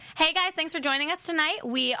Hey guys, thanks for joining us tonight.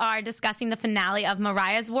 We are discussing the finale of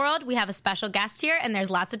Mariah's World. We have a special guest here, and there's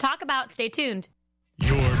lots to talk about. Stay tuned.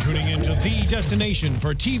 You're tuning into the destination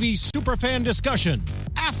for TV superfan discussion,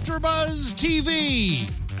 AfterBuzz TV.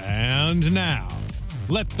 And now,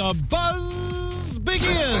 let the buzz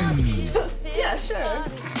begin. Yeah, sure.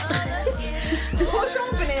 What's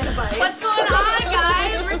wrong, banana bite? What's going on,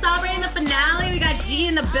 guys? We're celebrating the finale. We got G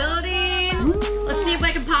in the building. Let's see if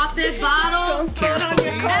I can pop this bottle. Don't slow down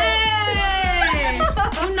your car. Hey!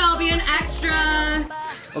 No, be an extra. I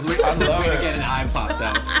was waiting for to get an eye popped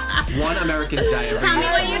out. One American's die every Tell me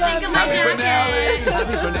year. what you think of my jacket.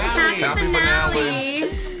 Happy finale.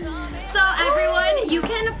 So, everyone, you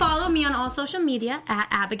can follow me on all social media at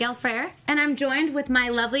Abigail Frere, and I'm joined with my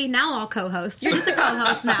lovely, now all co-host. You're just a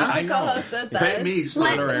co-host now. I know. Co-host said that. Pay me.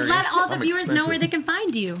 Let all the I'm viewers know expensive. where they can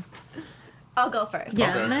find you. I'll go first. Yeah,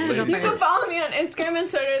 Okay. let her go You can first. follow me on Instagram and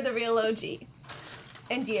Twitter, The Real OG.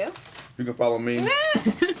 And you? You can follow me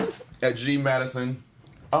at G Madison.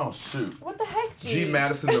 Oh shoot. What the heck, G? G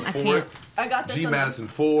Madison the can't. fourth. I got this G on Madison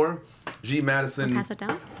 4. G Madison. Pass it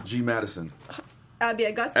down. G Madison. Abby,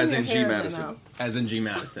 I got some As of your in G hair Madison. in my mouth. As in G.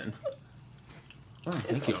 Madison. Oh,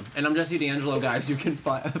 thank you. And I'm Jesse D'Angelo, guys. You can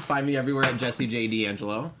find me everywhere at Jesse J.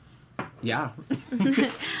 D'Angelo. Yeah.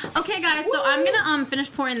 Okay, guys, so I'm gonna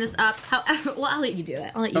finish pouring this up. However, well, I'll let you do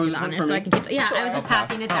it. I'll let you Oh, do is the this one honors for so me? I can keep. Yeah, I was just I'll pass.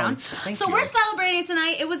 passing it down. Thank So you. we're celebrating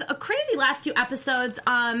tonight. It was a crazy last two episodes.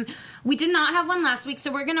 We did not have one last week,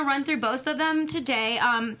 so we're gonna run through both of them today.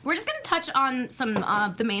 We're just gonna touch on some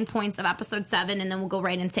of the main points of episode 7, and then we'll go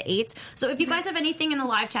right into 8. So if you guys have anything in the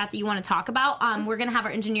live chat that you want to talk about, we're gonna have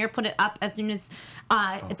our engineer put it up as soon as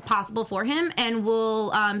it's possible for him, and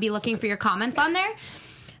we'll be looking for your comments on there.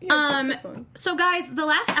 This one. So guys, the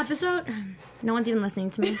last episode, no one's even listening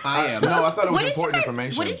to me. I am. No, I thought it was What did you important guys?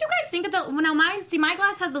 information. What did you guys think of the? Well, now mine. See, my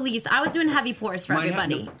glass has the least. I was doing heavy pours for Mine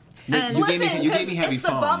had everybody. no- And You gave me 'cause heavy it's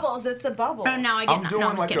foam. the bubbles. It's the bubble. oh no, I did I'm not. doing No,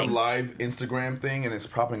 I'm just like kidding. a live Instagram thing, and it's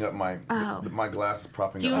propping up my my glass is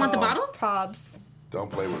propping Do you up. want the my- bottle? Probs.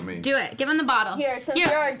 Don't play with me. Do it. Give him the bottle. Here, since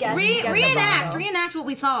you're our guest, you get the reenact. bottle. Reenact what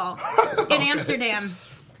we saw in Amsterdam.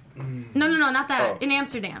 No, not that. Oh. In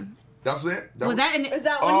Amsterdam. That's it. Was that? Is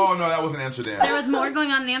that when Oh no, that was in Amsterdam. There was more going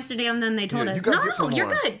on in Amsterdam than they told Here, us. you guys No, get some you're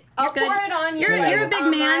more. good. I'll You're good. pour it on you. You're a big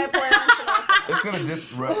man. It's gonna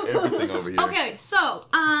disrupt everything over here. Okay, so,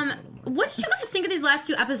 what did you guys think of these last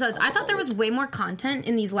two episodes? I thought there was way more content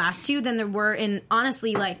in these last two than there were in,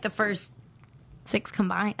 honestly, like, the first 6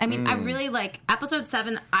 combined. I mean, I really, like, episode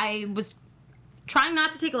 7, I was trying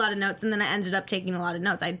not to take a lot of notes, and then I ended up taking a lot of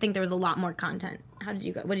notes. I think there was a lot more content. What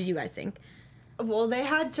did you guys think? Well, they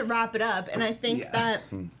had to wrap it up, and I think Yeah. that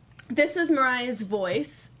this was Mariah's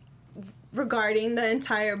voice regarding the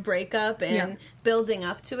entire breakup and Yeah. building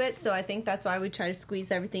up to it. So I think that's why we try to squeeze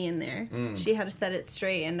everything in there. She had to set it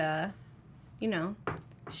straight, and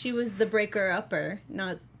she was the breaker-upper,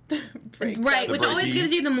 not the breaker. Right, which breaky. always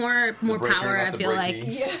gives you the more breaker, power, not I the feel like.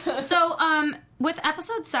 breaky. Yeah. So, with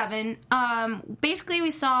episode 7, basically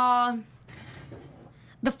we saw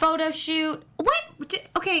the photo shoot.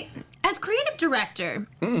 Okay, as creative director,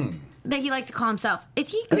 that he likes to call himself,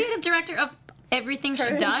 is he creative director of everything Her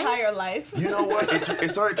she does? entire life. You know what? It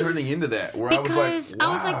started turning into that where Because I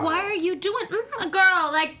was like, wow. why are you doing a girl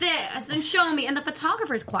like this and show me? And the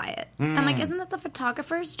photographer's quiet. I'm like, isn't that the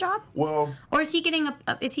photographer's job? Well, Or is he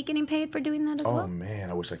getting paid for doing that as oh well? man,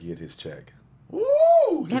 I wish I could get his check.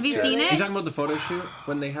 Woo! Have you seen Are you it? talking about the photo shoot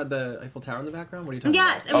when they had the Eiffel Tower in the background? What are you talking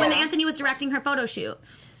Yes, about? and when Anthony was directing her photo shoot.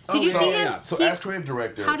 Did you So- see him? yeah. So He- as creative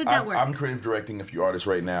director, How did that work? I'm creative directing a few artists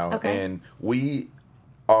right now, Okay. and we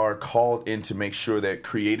are called in to make sure that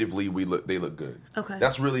creatively they look good. Okay.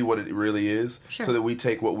 That's really what it really is. Sure. So that we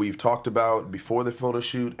take what we've talked about before the photo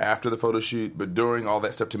shoot, after the photo shoot, but during all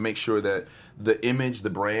that stuff to make sure that the image, the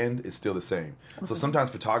brand is still the same. So sometimes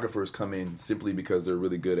photographers come in simply because they're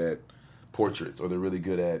really good at portraits or they're really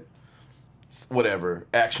good at whatever,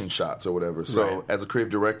 action shots or whatever. So Right. as a creative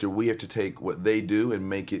director, we have to take what they do and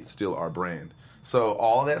make it still our brand. So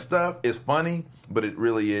all of that stuff is funny, but it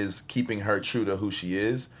really is keeping her true to who she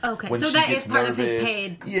is. Okay, When so she that gets is part of his nervous-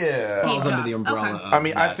 paid- Yeah. Falls job. under the umbrella Okay. of I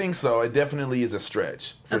mean, I that. think so. It definitely is a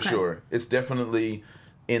stretch for Okay. sure. It's definitely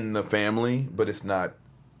in the family, but it's not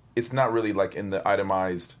really like in the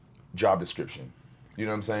itemized job description. You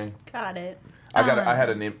know what I'm saying? Got it. I had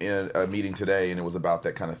a meeting today, and it was about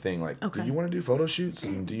that kind of thing. Like, Okay. do you want to do photo shoots?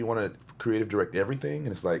 And do you want to creative direct everything? And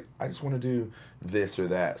it's like, I just want to do this or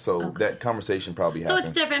that. So that conversation probably So happened.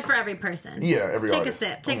 it's different for every person. Yeah, every Take artist. a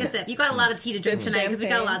sip. Take a sip. You got a lot of tea to drink tonight because we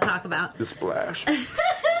got a lot to talk about. The splash.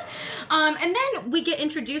 And then we get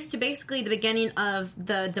introduced to basically the beginning of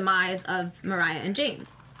the demise of Mariah and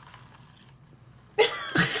James.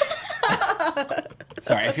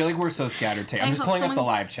 Sorry, I feel like we're so scattered today. I'm just pulling up the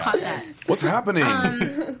live chat. Caught that. What's happening?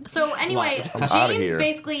 So anyway, I'm outta James here.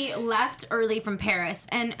 basically left early from Paris,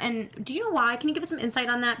 and do you know why? Can you give us some insight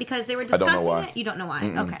on that? Because they were don't know discussing why. it. You don't know why?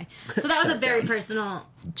 Okay, so that was a very personal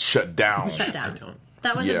Shut down. shutdown. don't.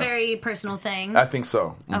 That was a Yeah. very personal thing. I think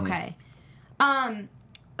so. Mhm. Okay.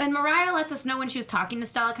 And Mariah lets us know when she was talking to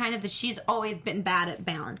Stella kind of that she's always been bad at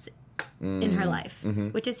balance in her life,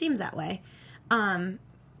 which it seems that way.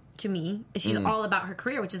 To me, she's all about her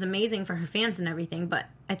career, which is amazing for her fans and everything, but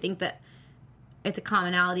I think that it's a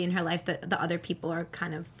commonality in her life that the other people are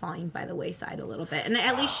kind of falling by the wayside a little bit. And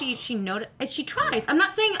at least she she tries. I'm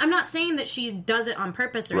not saying that she does it on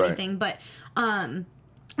purpose or Right. anything, but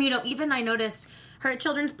even I noticed her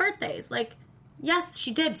children's birthdays. Like, yes,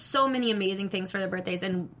 she did so many amazing things for their birthdays,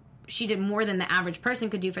 and she did more than the average person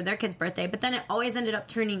could do for their kid's birthday, but then it always ended up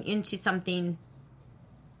turning into something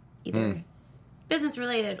either business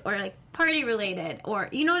related or like party related, or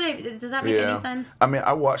you know what does that make any sense? I mean,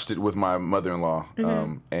 I watched it with my mother-in-law,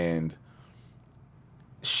 and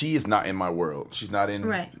she is not in my world. She's not in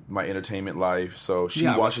Right. my entertainment life, so she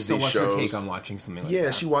Yeah, watches so these what's shows. her take on watching something like that?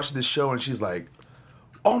 Yeah, she watches this show and she's like,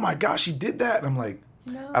 "Oh my gosh, she did that!" And I'm like,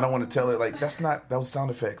 I don't want to tell her like that was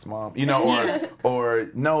sound effects, Mom. Or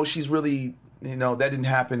no, she's really that didn't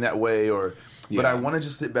happen that way. But I want to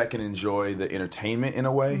just sit back and enjoy the entertainment in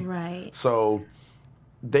a way. Right. So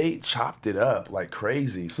they chopped it up like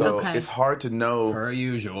crazy. So Okay. it's hard to know. Per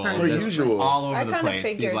usual. Per Just usual. All over I the kinda place.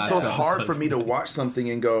 figured. These last So it's couple hard for episodes. me to watch something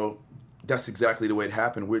and go, that's exactly the way it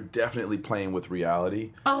happened. We're definitely playing with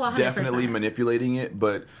reality. Oh, 100%. Definitely manipulating it,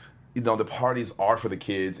 but the parties are for the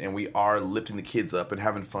kids and we are lifting the kids up and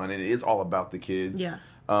having fun, and it is all about the kids. Yeah.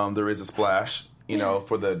 There is a splash,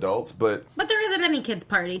 for the adults, but But there is at any kid's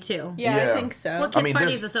party too. Yeah, Yeah. I think so. What I kid's mean, party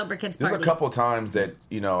there's- is a sober kid's there's party? a couple of times that,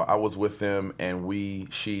 I was with them and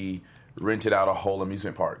she rented out a whole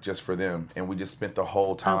amusement park just for them, and we just spent the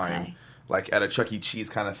whole time Okay. like at a Chuck E. Cheese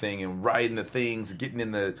kind of thing and riding the things, getting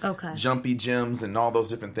in the Okay. jumpy gyms and all those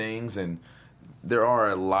different things. And there are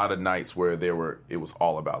a lot of nights where it was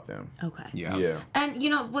all about them. Okay. Yeah. Yeah. And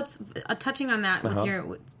what's touching on that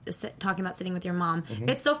with talking about sitting with your mom,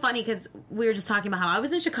 it's so funny because we were just talking about how I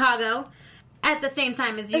was in Chicago at the same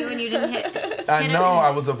time as you, and you didn't hit. I know, I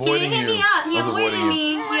was avoiding He didn't hit you. me up. He I was avoided avoiding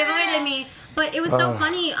me. you. He avoided me. But it was so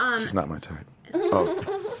funny. She's not my type.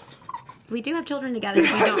 Oh, We do have children together. If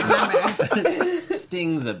you don't remember.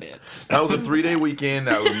 Stings a bit. that was a 3-day weekend.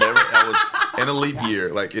 I was in a leap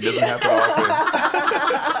year. Like, it doesn't happen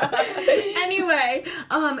often. Anyway,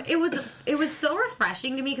 it was so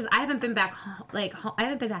refreshing to me because I haven't been back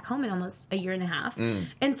home in almost a year and a half,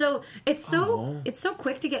 and so it's so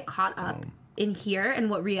quick to get caught up in here and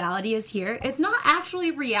what reality is here. It's not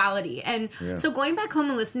actually reality, and so going back home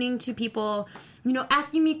and listening to people,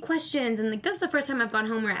 asking me questions, and like this is the first time I've gone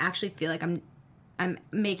home where I actually feel like I'm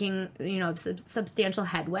making substantial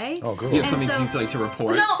headway. Oh, good. You have And something you feel like to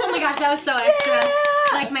report? No, oh my gosh, that was so extra.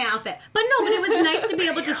 Like my outfit. But it was nice to be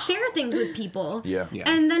able to share things with people. Yeah.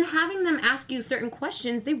 And then having them ask you certain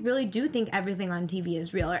questions, they really do think everything on TV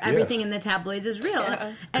is real or everything in the tabloids is real.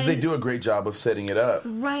 Yeah. Because they do a great job of setting it up.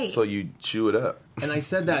 Right. So you chew it up. And I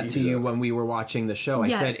said that to you when we were watching the show. I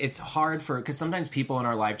Yes. said it's hard because sometimes people in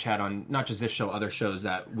our live chat on not just this show, other shows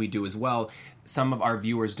that we do as well, some of our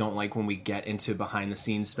viewers don't like when we get into behind the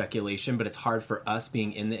scenes speculation, but it's hard for us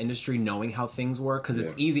being in the industry knowing how things work, because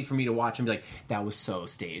it's easy for me to watch and be like, that was so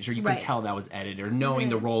staged, or you Right. can tell that was edited, or knowing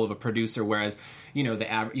the role of a producer, whereas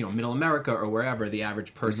middle America or wherever, the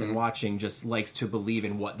average person watching just likes to believe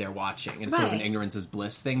in what they're watching. And it's sort of an Right. ignorance is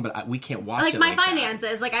bliss thing, but we can't watch like it my like that.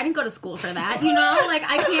 finances, like I didn't go to school for that, like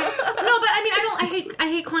I can't. No, but I mean, I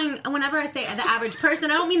hate calling. Whenever I say the average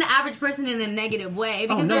person, I don't mean the average person in a negative way,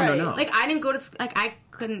 because no. like I didn't go to like I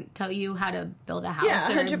couldn't tell you how to build a house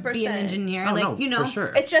Yeah, or be an 100%. engineer, Oh, no, for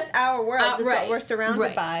sure. It's just our world. It's right. what we're surrounded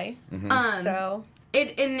Right. by. So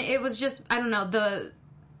It was just, I don't know,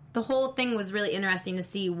 the whole thing was really interesting to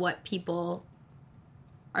see what people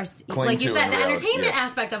are, Cling like you to said, in the reality, entertainment yeah.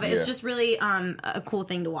 aspect of it Yeah. is just really a cool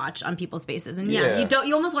thing to watch on people's faces. And Yeah.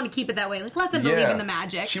 you almost want to keep it that way, like let them believe in the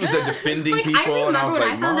magic. She was there defending Like, I people, and I remember was when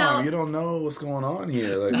like, I found Mom, out- you don't know what's going on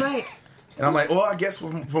here. Like, Right. And I'm like, well, I guess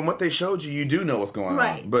from what they showed you, you do know what's going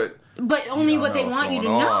Right. on. But But only don't what know they what's want you to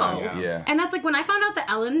going know. on. Yeah. And that's like when I found out that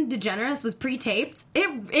Ellen DeGeneres was pre-taped,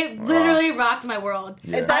 it literally rocked my world.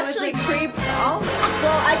 Yeah. it's I was actually like- well,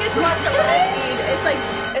 I get to watch it live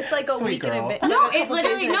feed. It's like a Sweet week in girl. advance. No, it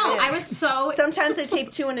literally, no, I was so... Sometimes they tape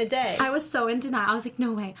 2 in a day. I was so in denial. I was like,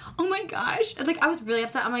 no way. Oh my gosh. And like, I was really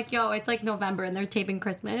upset. I'm like, yo, it's like November and they're taping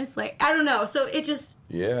Christmas. Like, I don't know. So it just,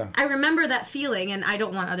 yeah. I remember that feeling, and I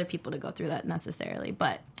don't want other people to go through that necessarily,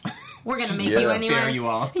 but we're gonna make Yeah. you Spare anyway. you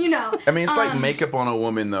all. You know. I mean, it's like makeup on a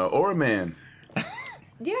woman though, or a man,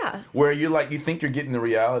 Yeah. where you think you're getting the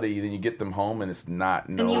reality, then you get them home and it's not.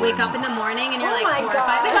 And you wake up in the morning and you're like my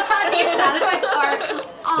horrified. These sound effects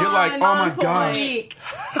are You're like, oh my on gosh.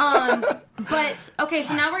 point. But okay,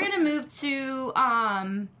 so now we're gonna move to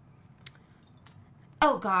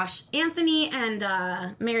oh gosh, Anthony and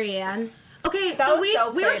Marianne. Okay, That so was we so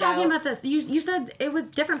were played talking out. about this. You said it was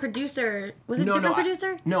different producer. Was it different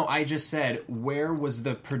producer? No, I just said, where was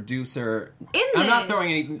the producer? In I'm not this.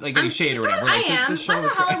 throwing any shade or whatever. I Like, am. The show Why the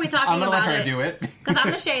was hell great. are we talking I'm gonna about let her it? do it. Because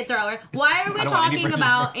I'm the shade thrower. Why are we I don't want any talking producer.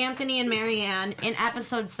 about Anthony and Marianne in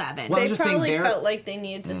episode 7? Well, I'm They just saying probably they're- felt like they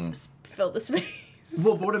needed to fill the space.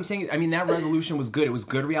 Well, but what I'm saying, I mean, that resolution was good. It was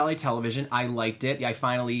good reality television. I liked it. I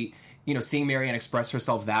finally, seeing Marianne express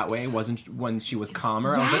herself that way wasn't when she was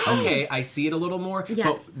calmer. I was like, Yes. okay, I see it a little more. Yes.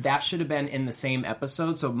 But that should have been in the same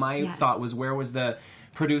episode. So my Yes. thought was, where was the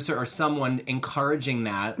producer or someone encouraging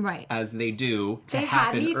that, Right. as they do, to They had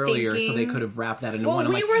happen me earlier, so they thinking- could have wrapped that into Well, one.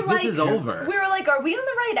 I'm we like, were this is over. We were like, are we on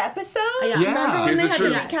the right episode? Yeah. Remember when Here's they the had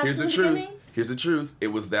truth. the recaps Here's in the the truth. beginning? Here's the truth. It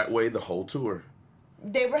was that way the whole tour.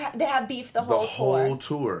 They had beef the The whole whole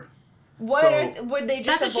tour. tour. Would they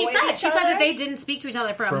just That's what she avoid said. each She said other? that they didn't speak to each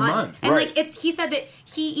other for a a month. month. And Right. he said that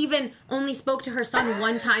he even only spoke to her son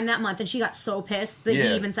one time that month, and she got so pissed that Yeah.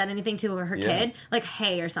 he even said anything to her Yeah. kid, like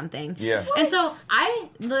hey or something. Yeah. And so I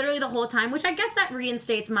literally the whole time, which I guess that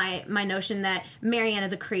reinstates my notion that Marianne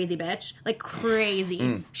is a crazy bitch, like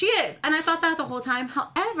crazy. She is, and I thought that the whole time.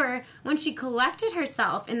 However, when she collected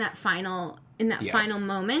herself in that final Yes. final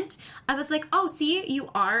moment, I was like, oh, see,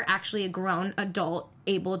 you are actually a grown adult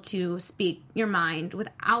able to speak your mind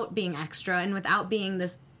without being extra and without being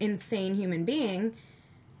this insane human being.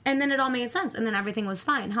 And then it all made sense, and then everything was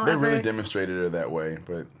fine. They However, really demonstrated her that way,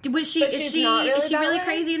 but was she? But Is she's she? not really Is she that really way?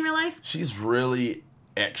 crazy in real life? she's really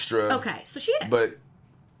extra. Okay, so she is. But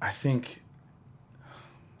I think,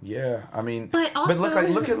 yeah, I mean, But also-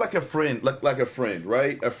 look at like a friend, like a friend,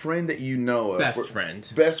 right? A friend that you know of. Best friend.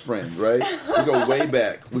 Best friend, right? We go way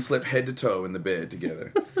back. We slept head to toe in the bed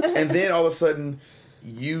together, and then all of a sudden,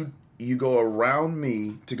 you go around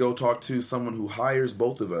me to go talk to someone who hires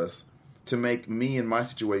both of us to make me and my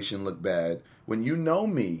situation look bad when you know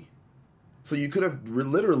me. So you could have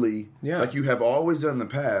literally, Yeah. like you have always done in the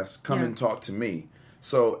past, come Yeah. and talk to me.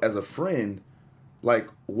 So as a friend, like,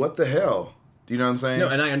 what the hell? Do you know what I'm saying? No,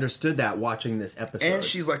 and I understood that watching this episode. And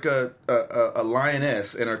she's like a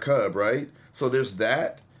lioness and her cub, right? So there's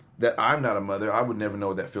that I'm not a mother. I would never know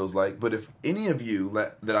what that feels like. But if any of you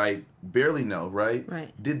that I barely know, right,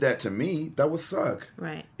 did that to me, that would suck.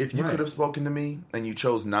 Right. If you Right. could have spoken to me and you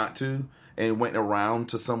chose not to and went around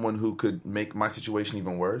to someone who could make my situation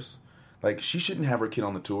even worse, like, she shouldn't have her kid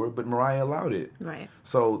on the tour, but Mariah allowed it. Right.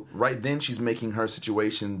 So right then she's making her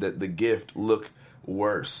situation, that the gift, look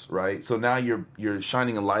worse, right? So now you're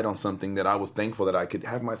shining a light on something that I was thankful that I could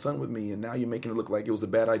have my son with me, and now you're making it look like it was a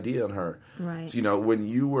bad idea on her. Right. So, when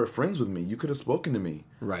you were friends with me, you could have spoken to me.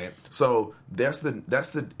 Right. So that's the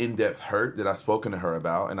in-depth hurt that I've spoken to her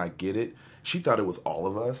about, and I get it. She thought it was all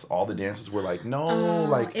of us. All the dancers were like, no,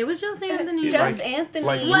 like It was just Anthony. Just Anthony.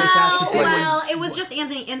 like, well, that's the thing. it was just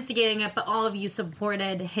Anthony instigating it, but all of you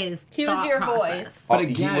supported his. He was thought your process. voice. But he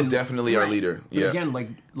again- was definitely our Right. leader. But Yeah. again,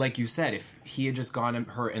 like you said, if he had just gone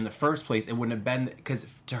to her in the first place, it wouldn't have been, because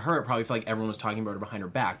to her it probably felt like everyone was talking about her behind her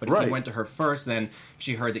back. But if Right. he went to her first, then if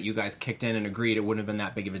she heard that you guys kicked in and agreed, it wouldn't have been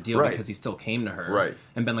that big of a deal, Right. because he still came to her, Right.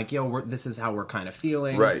 and been like, "Yo, this is how we're kind of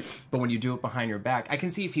feeling." Right. But when you do it behind your back, I can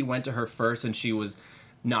see if he went to her first and she was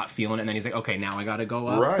not feeling it, and then he's like, "Okay, now I got to go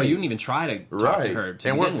up." Right. But you didn't even try to talk Right. to her, to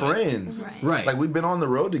and we're begin with. friends. Right. Right. Like, we've been on the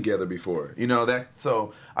road together before.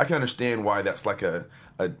 So I can understand why that's like a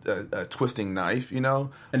twisting knife, And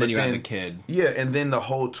then But you have the kid. Yeah, and then the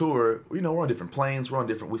whole tour, we're on different planes,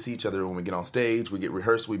 we see each other when we get on stage, we get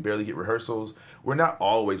rehearsal, we barely get rehearsals. We're not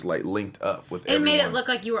always like linked up with It everyone. made it look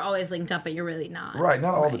like you were always linked up, but you're really not. Right,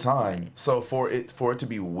 not all the Right, time. right. So for it to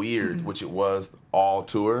be weird, which it was all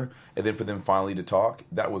tour, and then for them finally to talk,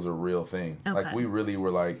 that was a real thing. Like, Okay. we really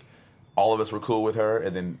were like, all of us were cool with her,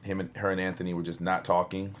 and then her and Anthony were just not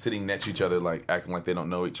talking, sitting next to each other, like acting like they don't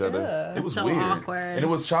know each other. It was so weird, awkward. and it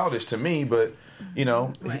was childish to me. But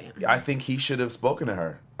Right. I think he should have spoken to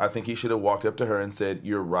her. I think he should have walked up to her and said,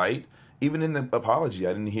 "You're right." Even in the apology, I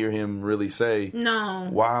didn't hear him really say, No.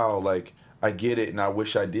 wow, like, I get it, and I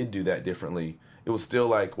wish I did do that differently. It was still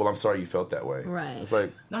like, well, I'm sorry you felt that way. Right. It's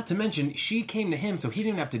like, Not to mention, she came to him, so he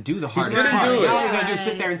didn't have to do the hard still part. didn't do it. All you gotta do is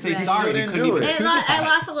sit there and say Right. sorry. Still You didn't couldn't do even it. do I that.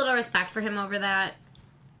 lost a little respect for him over that.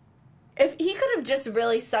 If he could have just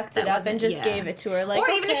really sucked it up and just gave it to her, like, or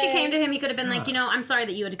even if she okay. came to him, he could have been like, I'm sorry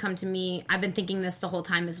that you had to come to me. I've been thinking this the whole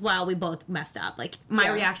time as well. We both messed up. Like, my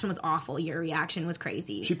reaction was awful. Your reaction was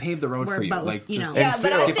crazy. She paved the road We're for you. both, Like, you just know. Yeah,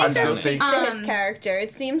 but I still, think I still that think speaks to his character.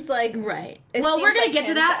 It seems like Right. it Well, seems we're going like to get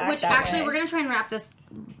to him that, act which that actually way. we're going to try and wrap this.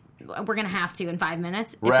 We're going to have to in 5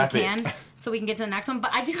 minutes if Wrap we it. can, so we can get to the next one.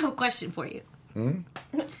 But I do have a question for you.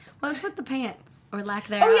 What was with the pants or lack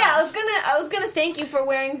thereof? Oh yeah, I was gonna thank you for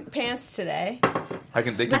wearing pants today. they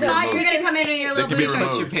can be I thought you were removed. going to come in your They little can be blue shirt.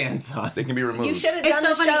 removed. put your pants on. They can be removed. You should have It's done so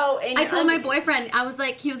the funny. show. In I your told my undies. boyfriend, I was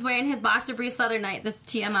like, he was wearing his boxer briefs the other night. This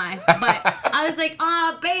TMI, but I was like,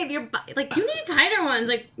 "Oh, babe, you're like, you need tighter ones.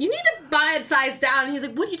 Like, you need to buy a size down." And he's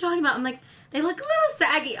like, "What are you talking about?" I'm like, "They look a little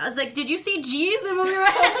saggy." I was like, "Did you see G's?" And when we were,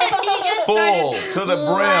 he just Full started to the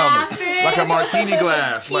laughing. brim, like a martini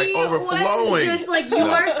glass, like He overflowing. was just like, "You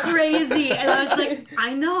are crazy," and I was like,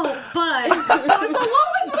 "I know, but so what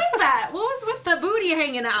was with that? What was with the booty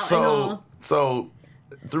hanging out and all?" So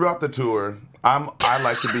throughout the tour, I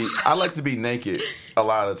like to be naked a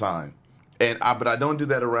lot of the time, but I don't do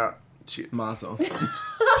that around. Mazel.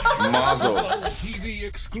 Mazel. TV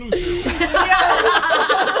exclusive.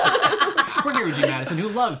 We're here with G. Madison, who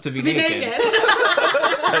loves to be naked.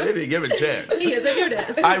 I didn't give it a chance. He is a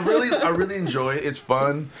nudist. I really enjoy it. It's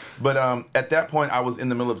fun, but at that point, I was in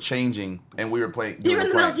the middle of changing, and we were playing. You're in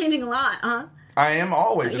the middle of prank. changing a lot, huh? I am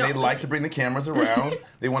always, and You they know- like to bring the cameras around.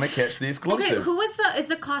 They want to catch the exclusive. Okay, who was is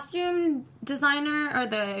the costume designer or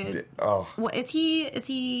the Oh, what is he? Is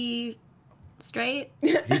he straight?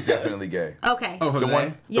 he's definitely gay. Okay. Oh, Jose? The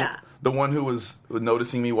one, Yeah. the one who was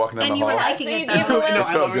noticing me walking down And the you were hall. liking So it you though. gave a little- No,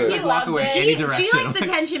 I love her. He Like, walk loved away it. any She direction. likes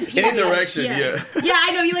attention. Period. direction, yeah. Yeah,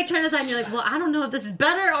 I know. You like turn aside and you're like, well, I don't know if this is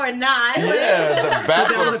better or not. Yeah, the back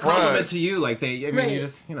That or was the a compliment front. to you. Like they, I mean, Right. you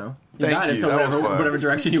just, you Thank got it. you. So That was whatever, fun. whatever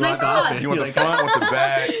direction you Nice walk off odds. in. You want you're the like, front with the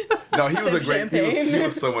back? No, he was a Sip great. He champagne.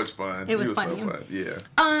 was so much fun. It was he was funny. so fun.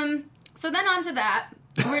 Yeah. So then on to that.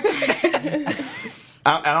 We're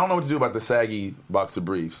I don't know what to do about the saggy boxer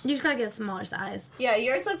briefs. you just gotta get a smaller size. Yeah,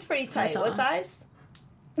 yours looks pretty tight. That's all. What size?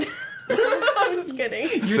 I'm just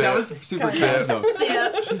kidding. that was super Set. catch though.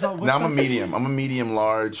 Yeah. She's all, Now I'm a medium. I'm a medium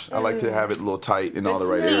large. I like to have it a little tight in all the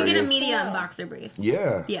right So you areas. get a medium boxer brief.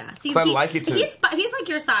 Yeah. Yeah. See, 'Cause I like it to. He's like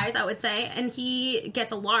your size, I would say, and he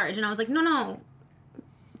gets a large, and I was like, no.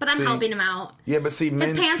 But I'm See, helping him out. Yeah, but see, His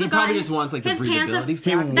men. pants He have probably gotten- just wants like the his pants have- breathability He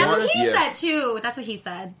factor. That's what want- he yeah. said too. That's what he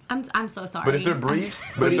said. I'm so sorry. But if they're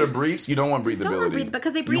briefs, you don't want breathability. don't want to breathe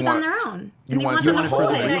because they breathe You on want- their own. you And you want want to them to hold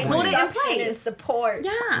hold it. it, Nice hold it in Suction and place. support.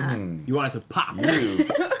 Yeah. You want it to pop. Ew.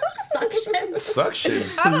 Suction. Suction.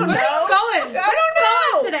 I don't know. Going. I don't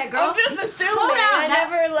know. Go today, girl. I'm just assuming. Slow down. I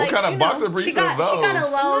never like. What kind of you know. boxer briefs She got are those? a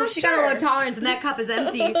low Not she got a sure. low tolerance and that cup is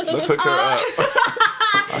empty. Let's hook her up.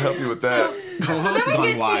 I'll help you with that. Co-host Then gone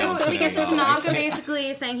we wild get to today, by the way. Tanaka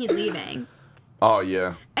basically saying he's leaving. Oh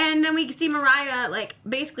yeah. And then we see Mariah like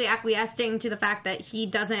basically acquiescing to the fact that she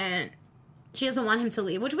doesn't want him to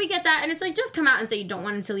leave, which we get that, and it's like just come out and say you don't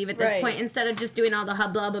want him to leave at this Right. point instead of just doing all the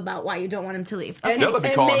hubbub about why you don't want him to leave. And- Stella be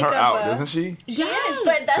and calling her make out, up a- doesn't she? Yes,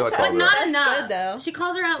 But that's Still how, calls but not that's enough. good though. She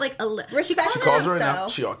calls her out like a Respect She her. calls her So-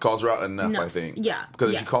 enough. She calls her out enough, Enough. I think. Yeah, Because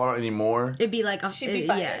if yeah. you call her out anymore, it'd be like She'd be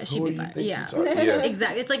fired. yeah, she'd who be do you fired. think Yeah, you talk- yeah.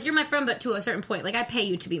 exactly. It's like you're my friend, but to a certain point, like I pay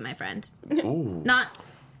you to be my friend, Ooh. not.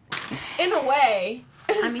 In a way.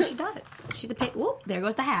 I mean, she does. She's a pay. Whoop! There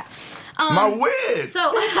goes the hat. My wig.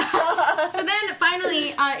 So then finally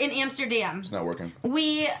in Amsterdam, It's not working.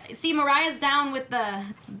 we see Mariah's down with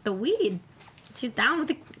the weed. She's down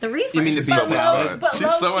with the reefer. You mean the She's beet so salad? fun. But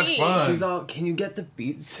She's so much low-key. fun. She's all, can you get the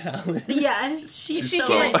beet salad? Yeah, and she's She's so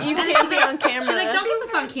so- like, You and then can't she's be like, on camera. She's like, don't get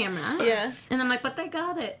this on camera. Yeah. And I'm like, but they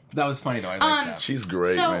got it. That was funny though. I like that. She's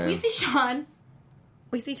great, So man.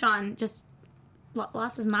 we see Sean just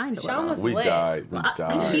lost his mind a Sean little. was We lit. died. We I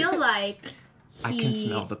died. feel like I can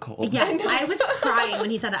smell the cold. Yes, I was crying when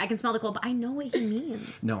he said that. I can smell the cold, but I know what he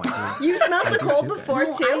means. No, I do. You smelled the do cold too, before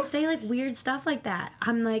No, too. I say like weird stuff like that.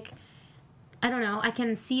 I'm like, I don't know. I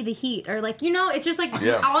can see the heat, or like it's just like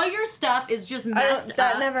Yeah. all your stuff is just messed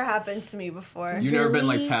that up. never happened to me before. You've never been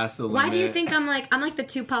like Really? past the limit. Why do you think I'm like the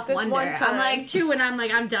two puff This wonder? one time. I'm like two, and I'm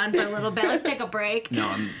like I'm done for a little bit. Let's take a break. No,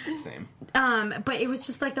 I'm the same. But it was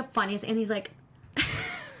just like the funniest, and he's like,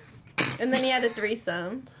 And then he had a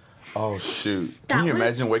threesome. Oh shoot! That Can you was-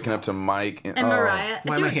 imagine waking up to Mike and, and Mariah.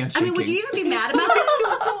 Why am I Dude, I mean, would handshaking? you even be mad about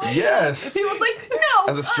this? Yes. He was like,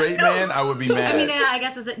 no. As a straight man, I would be mad. I mean, yeah, I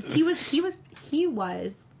guess he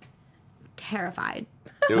was terrified.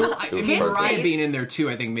 It was, I it was mean, perfect. Mariah being in there too,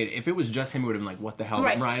 I think made it. If it was just him, it would have been like, "What the hell?"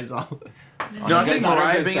 Right. Mariah's all. No, I think On a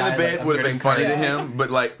Mariah good being in the side, bed like, would have I'm been funny to getting him,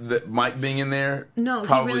 but like the Mike being in there, No, he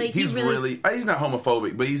probably really- he's not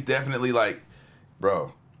homophobic, but he's definitely like,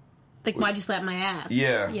 bro, Like, why'd you slap my ass?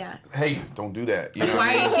 yeah, Yeah. Hey, don't do that. You know what Why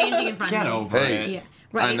I are mean? you changing in front Get of me? over Hey. it. Yeah.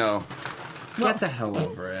 Right. I know. Get the hell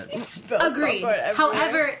over it. Agreed. Popcorn everywhere.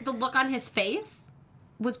 However, the look on his face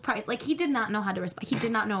was like he did not know how to respond. He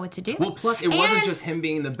did not know what to do. Well, plus it wasn't And- just him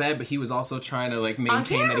being in the bed, but he was also trying to like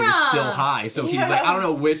maintain that he camera. was still high. So he's like, I don't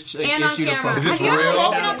know which like, and on issue to camera. focus Is Have this you ever real?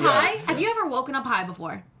 woken up Yeah. high? Have you ever woken up high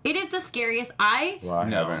before? It is the scariest. Well, I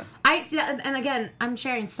No. haven't. I see that, and again, I'm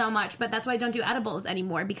sharing so much, but that's why I don't do edibles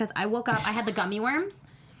anymore because I woke up. I had the gummy worms.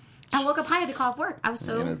 I woke up high. I had to call off work. I was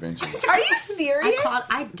so. Intervention. Are you serious?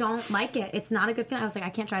 I don't like it. It's not a good feeling. I was like, I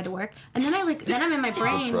can't try to work. And then then I'm in my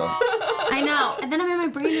brain. Bro. I know. And then I'm in my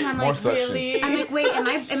brain and I'm More like, suction. Really? I'm like, wait, am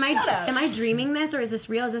up. I dreaming this or is this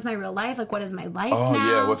real? Is this my real life? Like, what is my life Oh, now?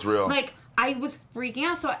 yeah, what's real? Like, I was freaking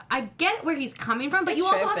out. So I get where he's coming from, but you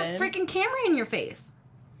also have a Tripping. freaking camera in your face.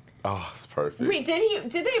 Oh, it's perfect. Wait,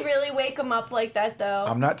 did they really wake him up like that though?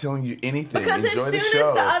 I'm not telling you anything. Because Enjoy as the soon show.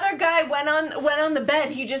 as the other guy went on the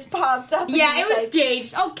bed, he just popped up. and Yeah, he it was like,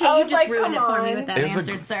 staged. Okay, I you was just like, ruined it come for me on. with that It was a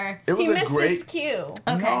answer, gr- sir. It was He a missed great. his cue.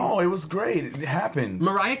 Okay. No, it was great. It happened.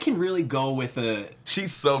 Mariah can really go with a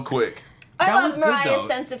She's so quick. I That love was good, Mariah's though.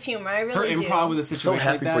 sense of humor. I her really do. improv with a So situation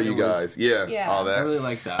happy like that. for you it was- guys. Yeah, Yeah. all I that. really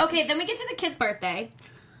like that. Okay, then we get to the kid's birthday.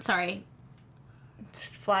 Sorry.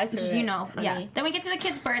 Just fly through Just, it, you know, honey. yeah. Then we get to the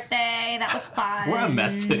kid's birthday. That was fun. We're a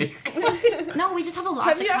mess today. No, we just have a lot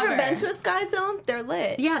Have to you cover. ever been to a Sky Zone? They're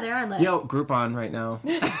lit. Yeah, they are lit. Yo, Groupon right now.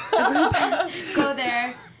 Go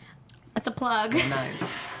there. That's a plug. Nice.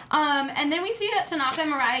 And then we see that Tanaka and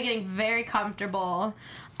Mariah getting very comfortable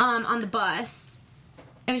on the bus.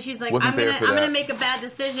 And she's like, Wasn't I'm there gonna for I'm that. gonna make a bad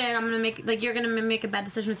decision. I'm gonna make like you're gonna make a bad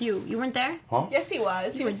decision with you. You weren't there? Huh? Yes, he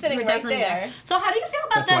was. He was sitting You were right definitely there. So how do you feel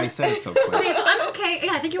about That's that? why I said it so quick. Okay, so I'm okay.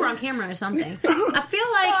 Yeah, I think you were on camera or something. I feel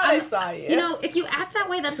like I saw you. You know, if you act that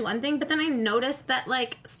way, that's one thing. But then I noticed that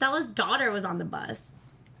like Stella's daughter was on the bus.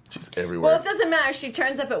 She's everywhere. Well, it doesn't matter. She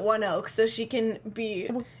turns up at One Oak, so she can be.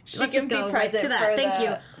 She let's can just be go right present to that. for Thank the,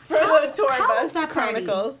 you. for the tour how bus was that party?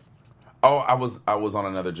 chronicles. Oh, I was on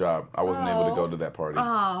another job. I wasn't able to go to that party.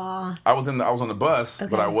 Aw. I was on the bus,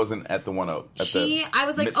 but Okay. I wasn't at the One Oak. I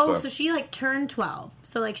was like, oh, mitzvah. so she like turned 12.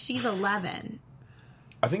 So like she's 11.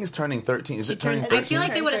 I think it's turning 13. Is it turning turned- 13? I feel like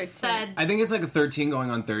they Turned would have 13. said. I think it's like a 13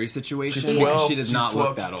 going on 30 situation. She's because 12. She does She's not 12.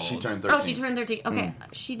 look that old. She turned 13. Oh, she turned 13. Okay,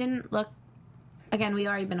 she didn't look. Again, we've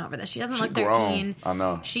already been over this. She doesn't She look 13. grown. I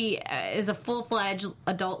know. She is a full-fledged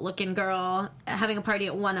adult-looking girl having a party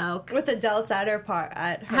at One Oak. With adults at her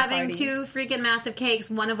Having party. 2 freaking massive cakes,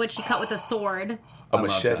 one of which she cut with a sword, A I love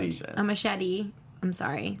machete. that shit. a machete. I'm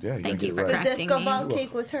sorry. Yeah, you Thank gotta you get for it The right. correcting disco me. ball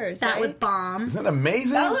cake was hers. That right? was bomb. Isn't that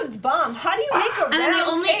amazing? That looked bomb. How do you make a And then they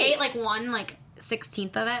round only cake? ate like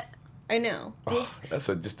 1/16 of it. I know. Oh, that's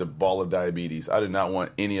just a ball of diabetes. I did not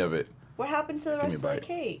want any of it. What happened to the me rest a of the bite.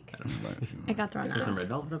 cake? It got thrown Some out. red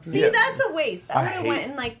velvet up in See, there. that's a waste. I I would have hate- went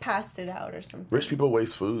and like passed it out or something. Rich people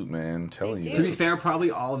waste food, man. I'm telling you. do. To be fair,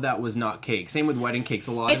 probably all of that was not cake. Same with wedding cakes.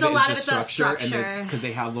 A lot It's of a it lot is of just it's a structure, structure. because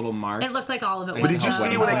they have little marks. It looked like all of it But was. But did you just-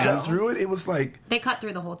 see when they Wow. cut through it? It was like They cut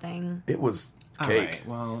through the whole thing. it was All cake. right,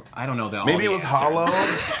 well, I don't know that. Maybe it was hollow.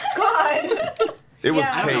 God. It was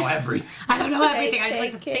Yeah. I don't know cake. everything. I don't know everything. I just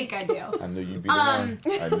like to Cake, think I do. I knew you'd be the one.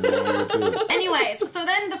 I knew you would too. Anyways, so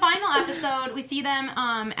then the final episode, we see them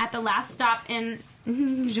at the last stop in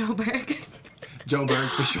Joburg. Joe Berg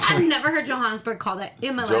for sure. I've never heard Johannesburg called that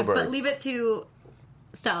in my life, Joburg. but leave it to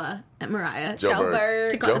Stella and Mariah.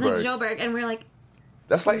 Joburg. To call it Joburg. Joburg, and we're like,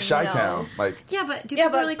 That's like Chi-Town. Like, yeah, but do Yeah,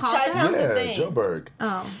 people but really call it Chi-Town- that? That's the yeah, thing. Joburg.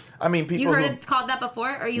 Oh, I mean, people you heard who, it called that before?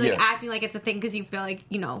 Or are you like Yeah. acting like it's a thing because you feel like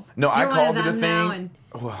you know? No, I you're one called of it a them now thing.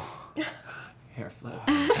 and- Well, Hair flip.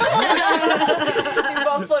 You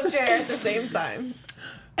both flipped your hair at the same time.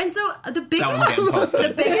 And so the That one's getting biggest, posted.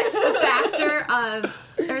 the biggest factor of,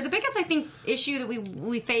 or the biggest I think issue that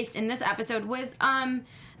we faced in this episode was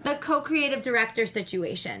the co-creative director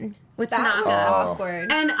situation with That was Tanaka.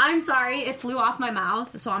 awkward. And I'm sorry, it flew off my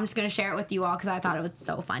mouth, so I'm just going to share it with you all because I thought it was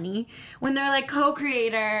so funny. When they're like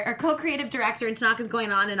co-creator or co-creative director and Tanaka's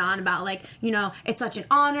going on and on about like, you know, it's such an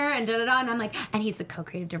honor and da-da-da. And I'm like, and he's the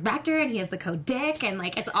co-creative director and he has the co-dick and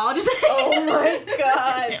like, it's all just... Oh my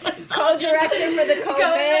god. Co-director for the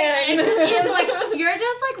co-band. He was like, you're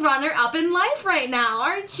just like runner-up in life right now,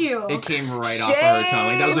 aren't you? It came right off of her tongue.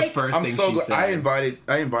 Like, that was the Like, first I'm thing so she glad. said.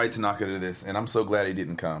 I invited Tanaka to this, and I'm so glad he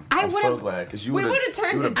didn't come. I'm so would've- glad because you We would would have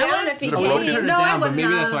turned it have down if he would've came. broken Turn it No, I down, but wouldn't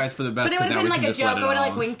maybe have. that's why it's for the best. But it would because have now been we like can a just let joke. it I would have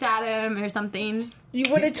like off. winked at him or something. You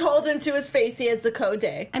would have told him to his face he has the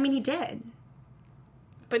co-dick. I mean, he did.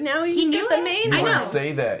 But now He he's knew the it? main. I You know. wouldn't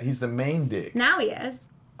say that. He's the main dick. Now he is.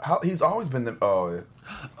 He's always been the. Oh,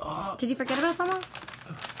 Did you forget about someone?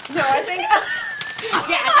 No, I think.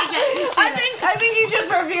 I think you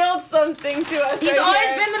just revealed something to us. He's right always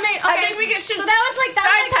here. been the main. Okay. I think we should So that was like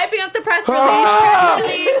start typing up the press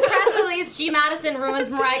press release. G. Madison ruins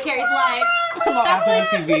Mariah Carey's life. That's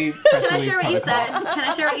like. TV press Can I release share what you protocol. said? Can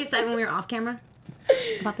I share what you said when we were off camera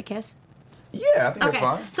about the kiss? yeah, I think that's Okay,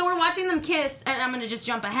 fine. so we're watching them kiss, and I'm gonna just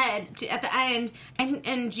jump ahead to, at the end,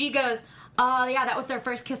 and G goes, "Oh yeah, that was their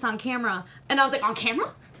first kiss on camera," and I was like, "On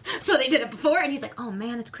camera?" So they did it before, and he's like, "Oh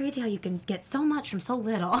man, it's crazy how you can get so much from so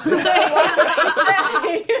little."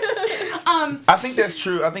 I think that's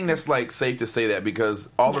true. I think that's like safe to say that because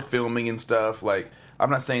all the filming and stuff, like I'm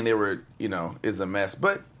not saying they were, is a mess,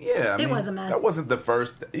 but yeah, I mean, was a mess. That wasn't the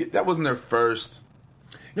first. That wasn't their first.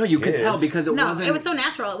 No, you could Kiss. tell because it No, wasn't. it was so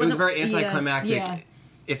natural. It was wasn't- very anticlimactic. Yeah.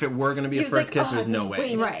 If it were going to be a first kiss, there's no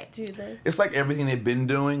way. Right. Let's do this. It's like everything they've been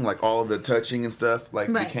doing, like all of the touching and stuff, like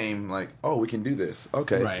Right. became like, oh, we can do this.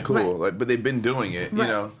 Okay, Right. cool. Right. Like, but they've been doing it, Right. you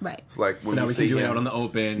know. Right. It's like when Now you we see can do it him- out on the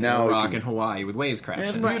open, Now now we rock can- in Hawaii with waves It's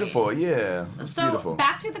crashing. beautiful, yeah. It's So beautiful.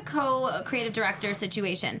 back to the co-creative director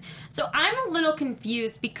situation. So I'm a little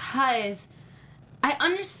confused because I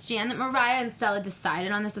understand that Mariah and Stella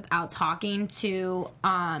decided on this without talking to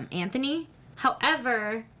Anthony.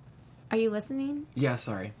 However, are you listening? Yeah,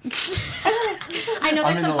 sorry. I know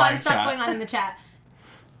I'm there's in some the fun live stuff chat. going on in the chat.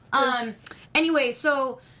 Anyway,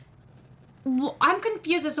 so I'm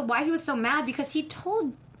confused as to why he was so mad because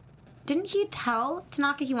didn't he tell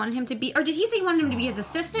Tanaka he wanted him to be, or did he say he wanted him to be his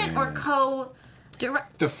assistant or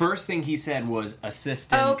co-direct? The first thing he said was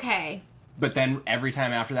assistant. Okay. But then every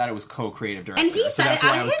time after that, it was co-creative director. And he so said that's it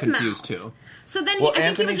out why of I was his confused mouth. too. So then Well, I think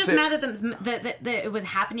Anthony he was just said- mad that it was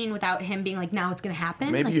happening without him being like, now it's going to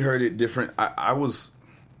happen. Maybe Like, you heard it different. I was.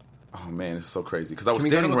 Oh man, it's so crazy because I was Can we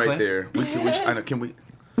go standing to a right clip? there. I know. Can we?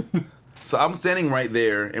 So I'm standing right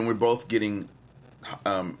there, and we're both getting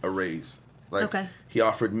a raise. Like Okay. he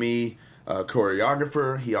offered me a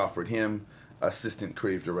choreographer. He offered him assistant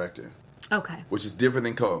creative director, Okay. which is different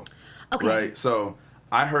than co. Okay. Right. So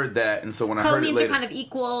I heard that, and so when I Co heard it means later, you're kind of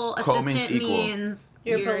equal. Co means Assistant equal. means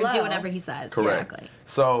You're you're below. do whatever he says. correct. Exactly.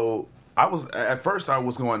 So I was at first I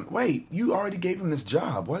was going, wait, you already gave him this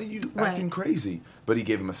job. Why are you Right. acting crazy? But he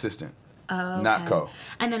gave him assistant. Okay. Not co.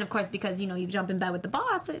 And then, of course, because, you jump in bed with the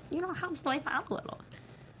boss, it, helps life out a little.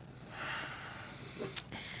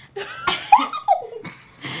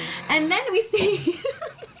 And then we see...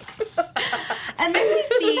 and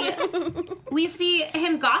then we see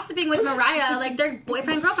him gossiping with Mariah, like, their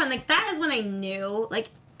boyfriend, girlfriend. Like, that is when I knew, like,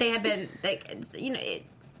 they had been, like,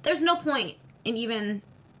 there's no point in even...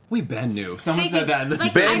 We Ben knew. Someone Thinking- said that in the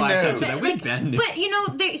like, Ben live chat knew. today. We Ben knew. But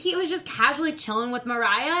he was just casually chilling with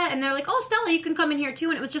Mariah, and they're like, "Oh, Stella, you can come in here too."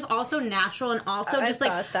 And it was just also natural, and also I just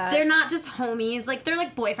like thought that. they're not just homies, like they're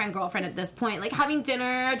like boyfriend girlfriend at this point, like having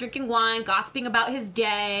dinner, drinking wine, gossiping about his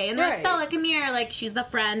day, and they're like, Right. "Stella, come here," like she's the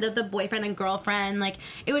friend of the boyfriend and girlfriend. Like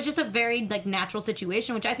it was just a very like natural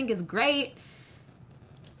situation, which I think is great.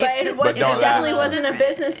 But If- it don't definitely ask. wasn't a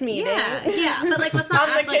business meeting. Yeah, but like let's not On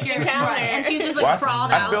the act like kitchen you're counter. right. And she's just like Well,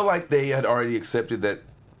 sprawled I out. feel like they had already accepted that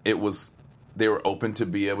they were open to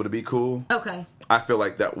be able to be cool. Okay. I feel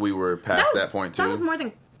like that we were past that point too. That was more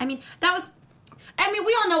than.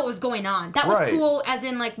 We all know what was going on. That was Right. cool, as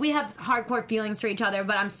in, like, we have hardcore feelings for each other,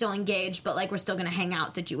 but I'm still engaged, but, like, we're still gonna hang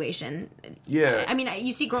out situation. Yeah. I mean,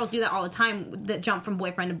 you see girls do that all the time, that jump from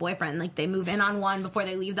boyfriend to boyfriend. Like, they move in on one before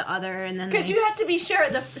they leave the other, and then Because they... you have to be sure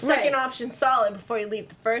the second Right. option's solid before you leave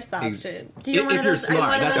the first option. So you're one If of you're those- are you smart,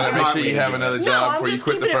 one of that's those- Gotta make smart sure way you to have do it. another No, job I'm before you just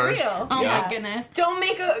quit the keeping it first. real. Oh, Yeah. my goodness.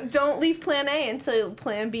 Don't leave plan A until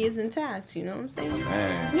plan B is intact. You know what I'm saying?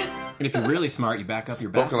 Man, And if you're really smart, you back up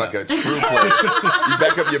your spoken backup. like a true player. You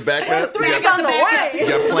back up your backup. You Three's got, on the way. you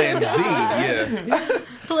got plan Z. Yeah.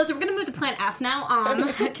 So listen, we're gonna move to plan F now.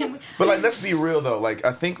 Can we... But like, let's be real though. Like,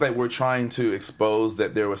 I think like we're trying to expose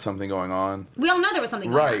that there was something going on. We all know there was something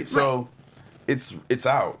going on. Right. So it's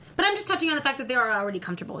out. But I'm just touching on the fact that they are already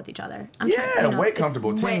comfortable with each other. Yeah, way it's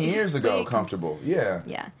comfortable. 10 way- years ago, way comfortable. Yeah.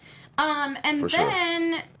 Yeah. And For sure.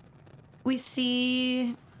 then we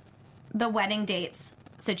see the wedding dates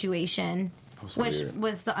situation, was which weird.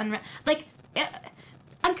 was the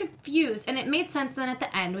I'm confused, and it made sense then at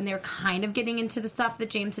the end when they were kind of getting into the stuff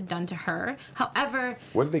that James had done to her. However,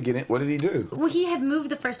 What did they get in? What did he do? well, he had moved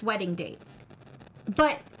the first wedding date.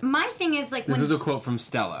 But my thing is like This when is a quote from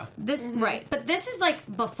Stella. this right, but this is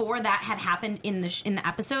like before that had happened in the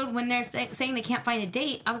episode when they're saying they can't find a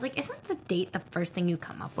date. I was like, isn't the date the first thing you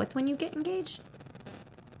come up with when you get engaged?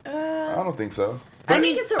 I don't think so. I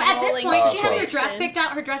think it's a but at this rolling point, she has her situation. dress picked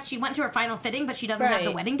out. Her dress, she went to her final fitting, but she doesn't have the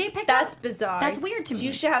Right. wedding date picked That's out. bizarre. That's weird to me.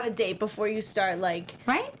 You should have a date before you start, like,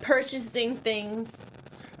 Right? purchasing things.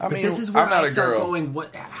 I mean, This is where I'm not I a start girl. going,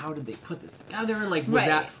 what? How did they put this together? And like, was Right.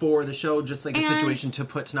 that for the show? Just like a And situation to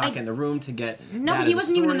put Tanaka in the room to get. No, that he as a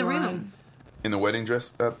wasn't even in the storyline? room. In the wedding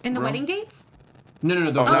dress? In the room? wedding dates? No,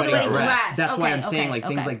 the Oh, wedding the wedding dress. dress. That's why Okay, I'm saying like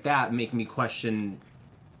things okay. like that make me question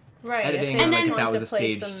Right. editing. if And they then- wanted that was to a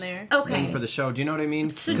place staged them there. Okay. thing for the show. Do you know what I mean?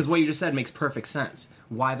 Because what you just said makes perfect sense.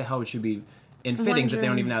 Why the hell it should be in fittings if they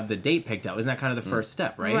don't Wondering- even have the date picked out? Isn't that kind of the first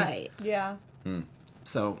step, right? Right. Yeah.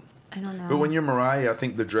 So I don't know. But when you're Mariah, I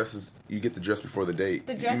think the dress is you get the dress before the date.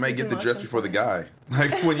 The dress you may is get the the dress most before the guy.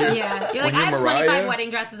 Like when you're yeah, you're when like, I you're have 25 Mariah, wedding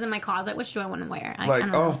dresses in my closet. Which do I want to wear? I like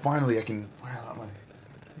don't know. oh finally I can wear it. I'm like,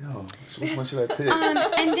 yo, which one should I pick?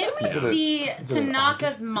 And then we Is it a- see is it an Tanaka's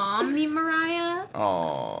August? mom meet Mariah.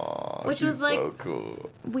 Aww, Which she's was, like- so cool.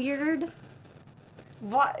 Weird.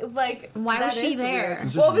 Why? Like, Why that was she is there? weird. It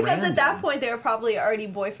was Well, just because at that random. point they were probably already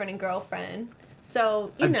boyfriend and girlfriend.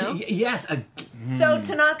 So you know. yes, So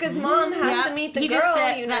Tanaka's mom has Yeah, to meet the he girl. just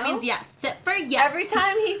sip. You know. That means yes. Sip for yes. Every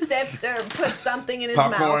time he sips or puts something in his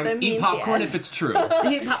Popcorn. mouth, it means eat popcorn yes. if it's true.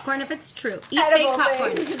 Eat popcorn if it's true. Eat Edible fake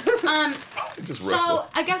popcorn. things. Just So wrestle.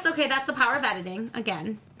 I guess okay, that's the power of editing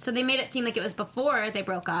again. So they made it seem like it was before they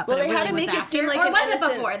broke up. Well, but they it had really to was make it after. seem like or an was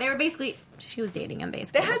innocent- it before? They were basically she was dating him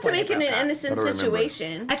basically. They had to before make it broke an up. innocent I don't remember.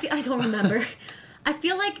 situation. I don't remember. I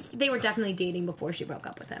feel like they were definitely dating before she broke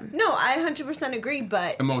up with him. No, I 100% agree,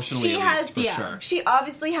 but Emotionally, she at has least, for sure. She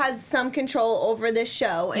obviously has some control over this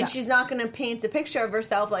show, and Yeah. she's not going to paint a picture of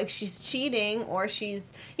herself like she's cheating or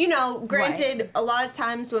she's, you know, granted, a lot of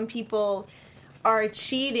times when people are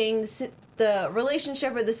cheating, the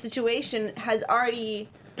relationship or the situation has already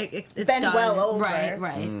It's been done. well over.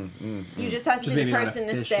 Right. You just have to Just be the maybe not person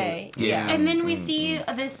to official. say, Yeah. And then we see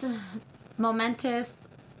this momentous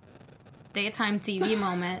daytime TV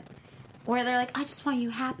moment where they're like, "I just want you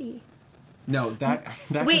happy." No, that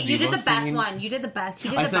Wait, you did gazebo the best scene- one. You did the best. He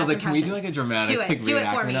did I the said, I was best like, can we do impression. like a dramatic Do it. Do it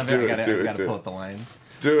for me. reenactment of Do I it, gotta, do it, I gotta do pull it. up the lines.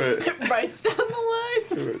 Do it. writes down the lines.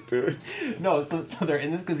 Do it. Do it. No, so they're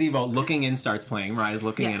in this gazebo. Looking In starts playing. Mariah's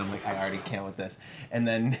looking Yeah. in. I'm like, I already can't with this. And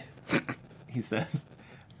then he says,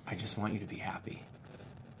 I just want you to be happy.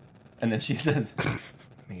 And then she says,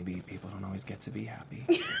 maybe people don't always get to be happy.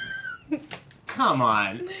 Come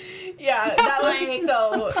on. Yeah, that was Like,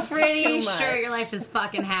 so Pretty too much. sure your life is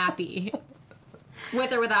fucking happy,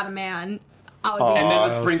 with or without a man. I would be. And then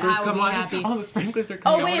the Aw, sprinklers I would come be on. happy. Oh, the sprinklers are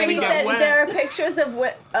coming Oh on. wait, We're he gonna said get wet. there are pictures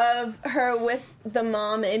of her with the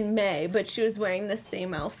mom in May, but she was wearing the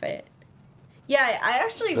same outfit. Yeah, I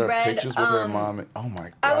actually There are read. pictures with her mom. And, oh my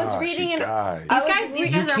god! I was reading you an- guys. I These was guys, these re-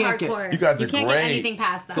 guys are can't get- hardcore. you guys You are can't great. get anything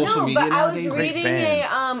past that. Social No, media but I was nowadays? reading Great a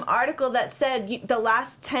fans. article that said the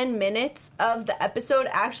last 10 minutes of the episode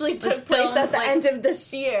actually took place filmed, at the like- end of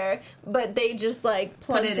this year, but they just like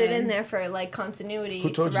plugged it it in. in there for like continuity Who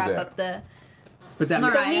to told you wrap that? up the But that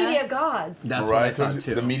Mariah. media gods. That's Mariah what I told thought you-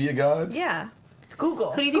 too. The media gods. Yeah,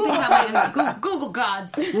 Google. Who do you think picked out my Google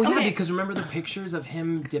gods? Well, yeah, Okay. because remember the pictures of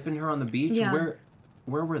him dipping her on the beach? Yeah.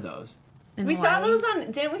 Where were those? In We saw Hawaii? those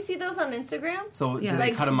on. Didn't we see those on Instagram? So Yeah. did they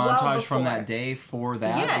Like, cut a well montage from before. that day for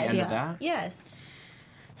that? The end Yes. of that? Yes.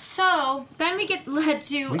 So then we get led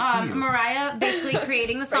to We see you. Mariah basically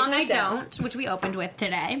creating the song Break I it down. Don't, which we opened with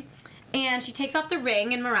today. And she takes off the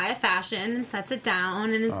ring in Mariah fashion and sets it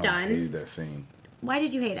down and is Oh, I done. hated that scene. Why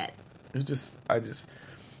did you hate it? It's just,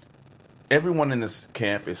 everyone in this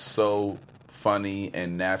camp is so funny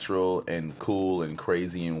and natural and cool and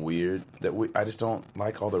crazy and weird that I just don't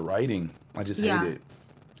like all the writing. I just Yeah. hate it.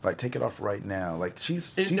 Like, take it off right now. Like,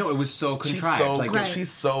 she's No, it was so she's contrived. so like, Right.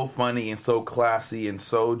 she's so funny and so classy and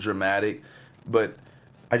so dramatic, but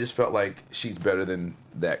I just felt like she's better than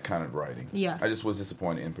that kind of writing. Yeah. I just was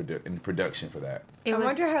disappointed in production for that. It I was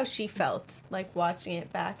wonder how she felt like watching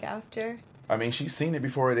it back after. I mean, she's seen it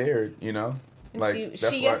before it aired, you know. And Like, she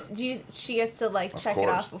that's why. she gets to like check it course.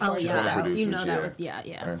 off before Oh it She's goes one of the yeah, out. you producers, know that yeah. was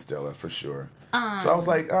yeah. Her and Stella for sure. So I was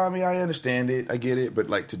like, I mean, I understand it, I get it, but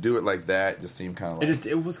like to do it like that just seemed kind of like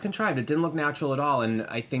it was contrived. It didn't look natural at all, and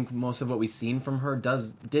I think most of what we've seen from her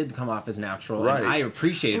did come off as natural. Right. And I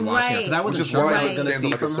appreciated watching it because I Right. which wasn't is sure why what I it was going to stands see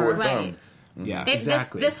like a from sore her. thumb. Right. Yeah, It,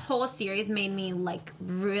 exactly. This whole series made me like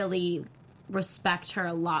really respect her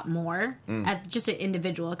a lot more as just an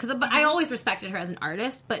individual because I always respected her as an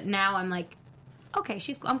artist, but now I'm like, okay,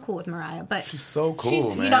 I'm cool with Mariah, but she's so cool,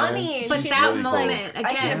 She's man. funny. but She's that really cool. moment I can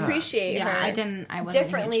again, appreciate yeah, her. I wasn't a huge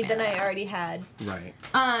differently fan than of I that. already had. Right.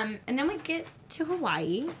 And then we get to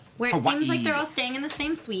Hawaii, where it Hawaii. seems like they're all staying in the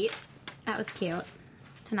same suite. That was cute.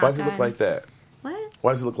 Why does it look Tanaka like that? What?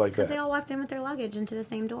 Why does it look like Because they that? all walked in with their luggage into the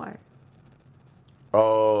same door.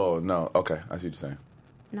 Oh, no. Okay, I see what you're saying.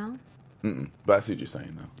 No? But I see what you're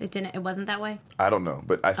saying, though. It didn't. It wasn't that way? I don't know,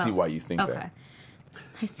 but I see why you think Okay. that.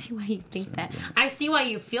 I see why you think that. I see why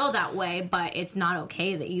you feel that way, but it's not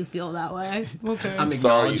okay that you feel that way. Okay. I'm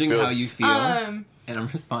Sorry you acknowledging feel- how you feel, and I'm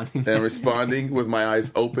responding. And responding with my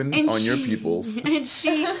eyes open And on your she- pupils. And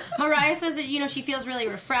Mariah says that, she feels really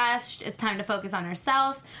refreshed. It's time to focus on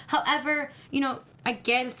herself. However, I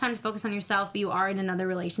get it's time to focus on yourself, but you are in another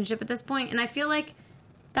relationship at this point. And I feel like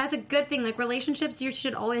that's a good thing. Like, relationships, you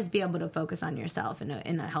should always be able to focus on yourself in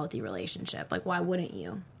a healthy relationship. Like, why wouldn't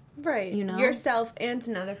you? Right. Yourself and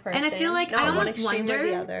another person. And I feel like not I one almost extreme or wonder,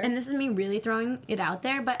 the other. and this is me really throwing it out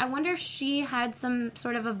there, but I wonder if she had some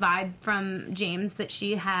sort of a vibe from James that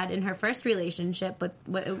she had in her first relationship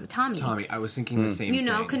with Tommy. Tommy, I was thinking the same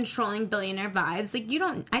thing. Controlling billionaire vibes. Like,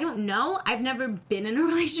 I don't know. I've never been in a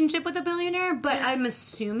relationship with a billionaire, but I'm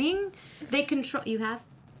assuming they control. You have?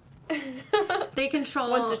 They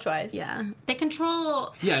control. Once or twice. Yeah. They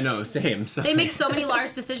control. Yeah, no, same. So. They make so many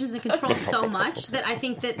large decisions and control so much that I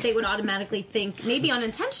think that they would automatically think, maybe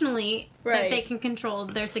unintentionally, Right. that they can control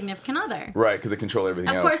their significant other. Right, because they control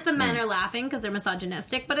everything Of else. course, the men are laughing because they're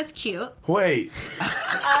misogynistic, but it's cute. Wait.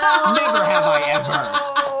 Never have I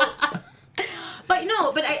ever. But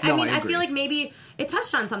no, but I No, mean, I I agree. feel like maybe it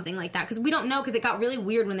touched on something like that because we don't know because it got really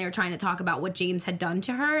weird when they were trying to talk about what James had done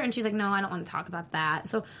to her, and she's like, "No, I don't want to talk about that."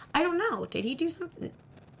 So I don't know. Did he do something?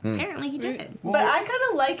 Apparently, he did. But I kind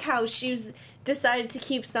of like how she's decided to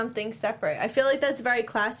keep something separate. I feel like that's very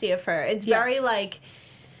classy of her. It's Yeah. very like...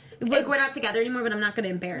 Look, we're not together anymore, but I'm not going to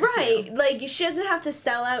embarrass Right, you. like she doesn't have to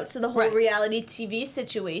sell out to the whole Right. reality TV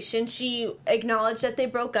situation. She acknowledged that they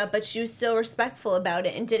broke up, but she was still respectful about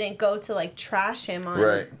it and didn't go to like trash him on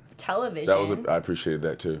Right. television. I appreciated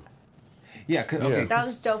that too. Yeah, okay. That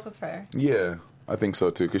was dope of her. Yeah, I think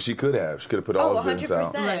so too. Because she could have put all Oh, of this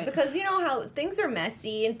out. 100%. Right. Because you know how things are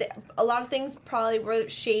messy and a lot of things probably were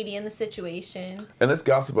shady in the situation. And let's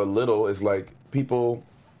gossip a little. It's like people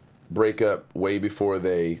break up way before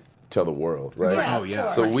they tell the world, right? Yeah, Oh, yeah.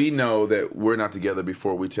 of So course. we know that we're not together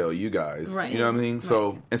before we tell you guys. Right. You know what I mean?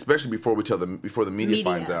 So especially before the media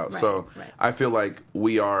finds out. right, So right. I feel like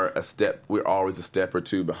we're always a step or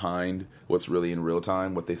two behind what's really in real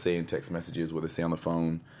time, what they say in text messages, what they say on the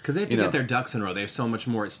phone. Because they have to get their ducks in a row. They have so much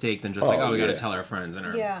more at stake than just we got yeah. to tell our friends and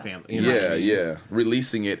our Yeah. family. You know what I mean? Yeah.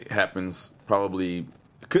 Releasing it happens probably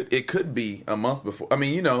it could be a month before. I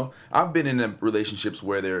mean, I've been in relationships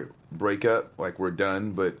where they break up, like we're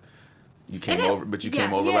done, but you came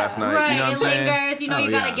over last night. Right, You know what I'm it saying? lingers. You Oh,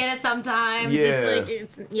 gotta yeah. get it sometimes. Yeah.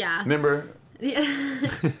 Yeah. Remember?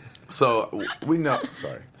 So we know.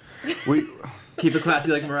 Sorry, we. Keep it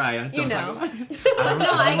classy like Mariah. You Don't know. talk- But no,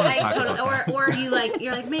 I don't wanna I talk totally. about that. Or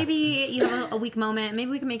you're like maybe you have a weak moment. Maybe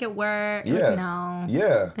we can make it work. You're Yeah. like, no.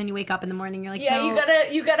 Yeah. And you wake up in the morning. You're like, Yeah, no.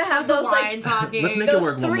 you gotta have the those wine like talking. Let's make it those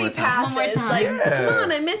work one 3 more time. passes. One more time. Like, Yeah. come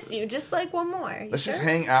on, I miss you. Just like one more. You Let's just sure?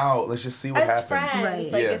 hang out. Let's just see what as happens. friends.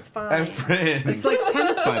 Right. Like Yeah. it's fine. As friends. It's like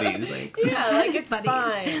tennis buddies. Like, yeah, like it's buddies.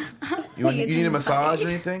 fine. you need a massage or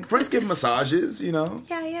anything? Friends give massages.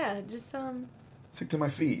 Yeah, just Stick to my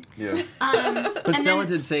feet. Yeah. but Stella then-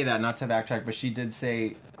 did say that, not to backtrack, but she did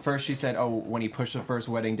say first. She said, "Oh, when he pushed the first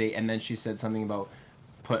wedding date," and then she said something about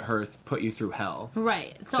put you through hell.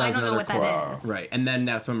 Right. So That I was don't know another what that claw. is. Right, and then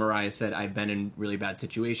that's when Mariah said, "I've been in really bad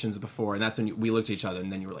situations before," and that's when we looked at each other,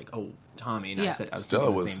 and then you were like, "Oh, Tommy," and I Yeah. said, "I was Stella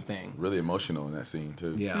thinking the was same thing." really emotional in that scene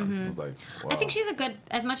too. Yeah. Mm-hmm. It was like, wow. I think she's a good.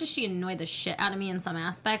 As much as she annoyed the shit out of me in some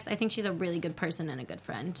aspects, I think she's a really good person and a good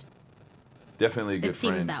friend. definitely a good It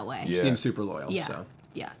seems friend. that way. Yeah. Seems super loyal. Yeah. So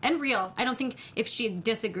Yeah, and real. I don't think if she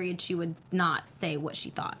disagreed, she would not say what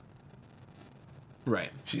she thought.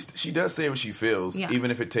 right. She does say what she feels, Yeah.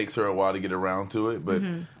 even if it takes her a while to get around to it. But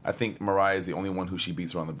I think Mariah is the only one who she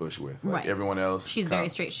beats around the bush with. Like Right. everyone else, She's kinda- very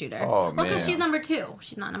straight shooter. Oh, well, because man. she's number 2.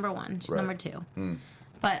 She's not number 1. She's Right. number 2.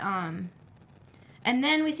 But and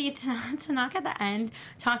then we see Tanaka at the end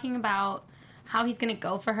talking about how he's gonna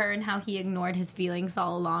go for her and how he ignored his feelings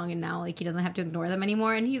all along, and now like he doesn't have to ignore them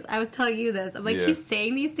anymore. And I was telling you this. I'm like, Yeah. he's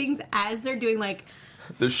saying these things as they're doing like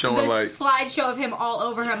They're the showing like slideshow of him all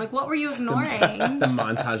over her. I'm like, what were you ignoring? The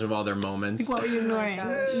montage of all their moments What were you ignoring?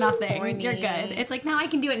 gosh. Nothing. Horny. You're good. It's like now I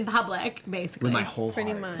can do it in public, basically. with my whole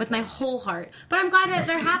pretty heart. much. With my whole heart. But I'm glad that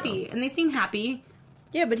they're happy, and they seem happy.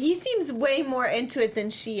 Yeah, but he seems way more into it than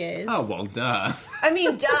she is. Oh well, duh. I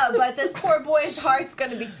mean, duh, but this poor boy's heart's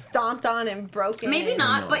gonna be stomped on and broken. Maybe and-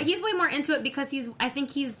 not, know. but he's way more into it because he's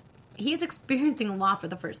experiencing a lot for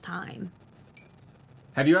the first time.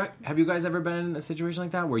 Have you guys ever been in a situation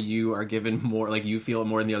like that where you are given more, like you feel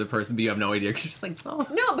more than the other person, but you have no idea? You're just like, oh.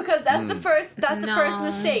 No, because that's the first. That's the first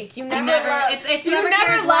mistake. You never love. It's you whoever never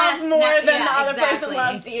cares love less, more than yeah, the other exactly. person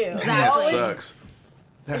loves you. Exactly. That Always- sucks.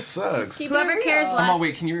 That sucks. keep- Whoever Be cares real. less. Oh,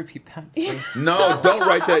 wait, can you repeat that first? No, don't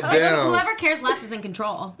write that down. Whoever cares less is in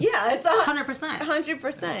control. Yeah, it's 100%.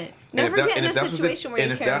 100%. Never get in a situation where you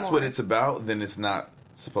care And if that's more. what it's about, then it's not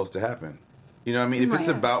supposed to happen. You know what I mean? If it's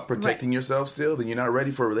Right. about protecting yourself still, then you're not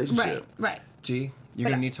ready for a relationship. Right. G, you're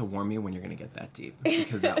going to need to warn me when you're going to get that deep,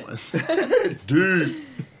 because that was... Dude.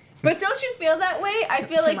 But don't you feel that way? I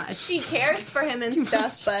feel too like much. she cares for him and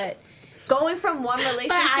stuff, but going from one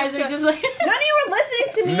relationship eyes to are just like- none of you were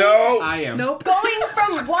listening to me. No. I am. Nope. Going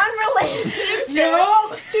from one relationship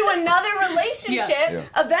to another relationship, Yeah.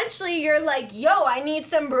 eventually you're like, yo, I need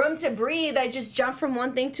some room to breathe. I just jump from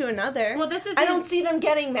one thing to another. Well, this is I don't his- see them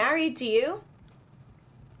getting married, do you?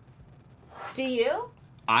 Do you?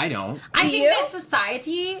 I don't. I Do think you? that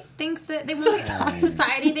society thinks that they won't.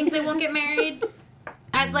 Society thinks they won't get married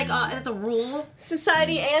as like as a rule.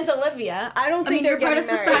 Society and Olivia. I don't I think mean, you're they're part of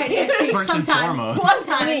getting society. I married. think, First and sometimes, foremost. Plus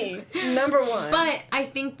sometimes. me, number one. But I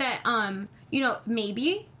think that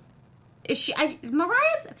maybe is she?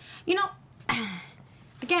 Mariah's.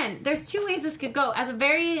 Again, there's two ways this could go. As a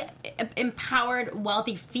very empowered,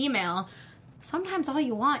 wealthy female, sometimes all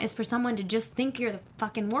you want is for someone to just think you're the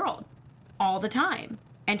fucking world all the time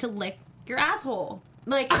and to lick your asshole.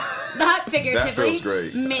 Like, not figuratively. feels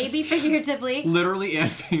great. Maybe figuratively. Literally and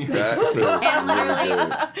finger. That feels And literally.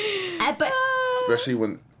 really good. But, Especially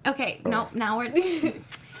when... okay, no, now we're...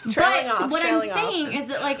 Trailing But off, what I'm trailing off. saying is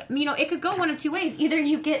that, like, it could go one of two ways. Either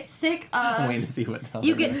you get sick of... Wait to see what else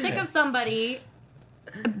You I'm get gonna sick say. of somebody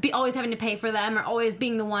always having to pay for them, or always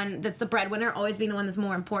being the one that's the breadwinner, always being the one that's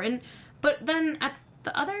more important. But then at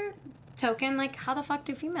the other token, like, how the fuck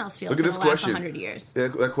do females feel Look for at this the last question. 100 years?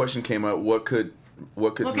 That question came up. What could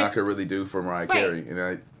Tanaka really do for Mariah Right. Carey?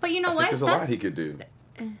 And But you know I what? think there's a lot he could do.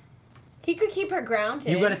 he could keep her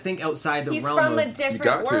grounded. You got to think outside the He's realm from of... a different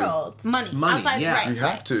got to. world. Money. Money, yeah. right, You have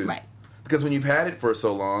right, to. Right, Because when you've had it for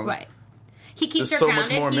so long... right. He keeps There's her so much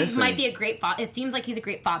grounded. more He missing. might be a great father. It seems like he's a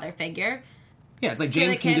great father figure. Yeah, it's like To the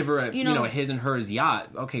James can kid, give her a, you know- a his and hers yacht.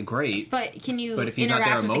 Okay, great. But can you But if he's not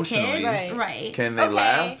interact there with the emotionally- kids? Right. Right. Can they Okay.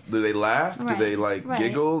 laugh? Do they laugh? Right, Do they like right.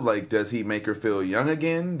 giggle? Like, does he make her feel young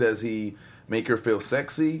again? Does he make her feel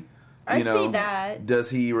sexy? I see that. Does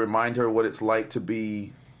he remind her what it's like to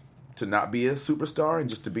not be a superstar and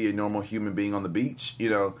just to be a normal human being on the beach?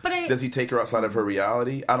 But does he take her outside of her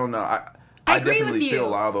reality? I don't know. I agree definitely with you. feel a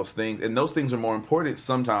lot of those things, and those things are more important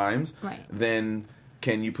sometimes Right. than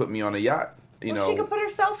can you put me on a yacht? Well, she could put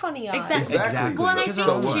herself on a yacht. Exactly. Exactly. Well, and I She's think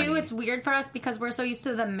her own too, one. it's weird for us because we're so used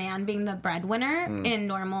to the man being the breadwinner in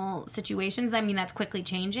normal situations. I mean, that's quickly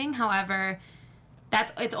changing. However,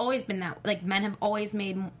 it's always been that. Like, men have always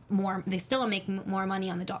made more. They still make more money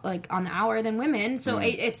on the hour than women. So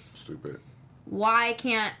it's Stupid. why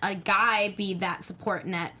can't a guy be that support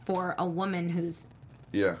net for a woman who's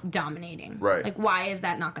Yeah. dominating? Right. Like, why is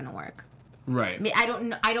that not going to work? Right. I mean,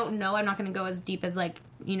 I don't know. I'm not going to go as deep as when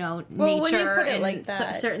you nature put it and like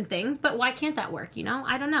that- certain things. But why can't that work?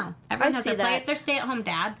 I don't know. Everyone I has see their place. that. They're stay-at-home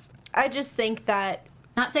dads. I just think that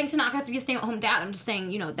Not saying Tanaka has to be a stay-at-home dad. I'm just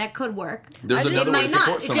saying that could work. There's I just- another It way might to not.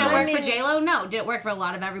 support Did it someone. work I for mean- J Lo? No. Did it work for a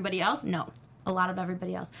lot of everybody else? No. A lot of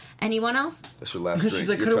everybody else. Anyone else? That's your last drink. She's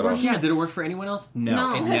like, You're could it cut work? off. Yeah. Did it work for anyone else? No,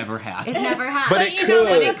 No. it never has. It's never happened. But it you know,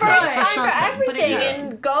 could. it's the first For time sure. for everything, But it-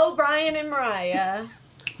 and go Brian and Mariah.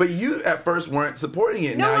 But you at first weren't supporting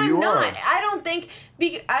it. No, now I'm you not. are. I don't think.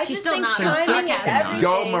 I She's just still think not. timing She's is sarcasm now. everything.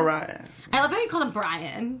 Go Mariah. I love how you call him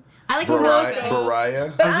Brian. I like Mariah. Tanaka.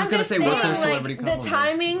 Mariah. But I was just I'm gonna say, what's saying, our celebrity the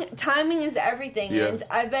compliment? timing is everything. Yeah. And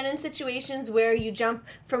I've been in situations where you jump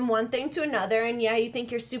from one thing to another, and yeah, you think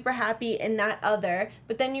you're super happy in that other,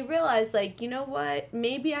 but then you realize, like, you know what?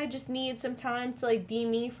 Maybe I just need some time to be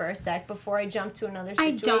me for a sec before I jump to another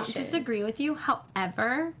I situation. don't disagree with you.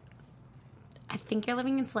 However, I think you're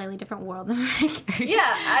living in a slightly different world than Mariah Carey.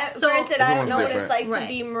 Yeah, So- granted, I don't know Everyone's what it's like different. to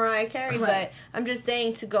be Mariah Carey, Right. but I'm just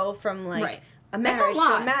saying to go from Right. a It's a marriage to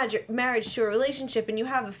lot. marriage to a relationship, and you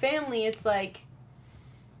have a family. It's like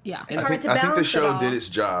Yeah. it's I hard think, to I think the balance show it all. did its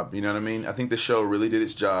job. You know what I mean? I think the show really did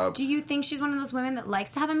its job. Do you think she's one of those women that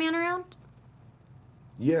likes to have a man around?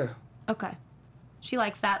 Yeah. Okay. She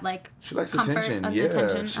likes that, She likes comfort attention. of Yeah.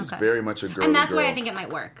 attention. She's Okay. very much a girl. And that's girl. why I think it might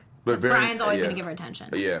work. But 'Cause very- Brian's always yeah. going to give her attention.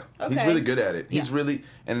 Yeah. He's Okay. really good at it. He's Yeah. really,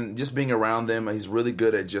 and just being around them, he's really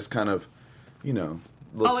good at just kind of,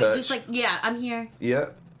 little touch. Just I'm here. Yeah.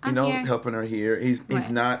 I'm here. Helping her here. He's Right.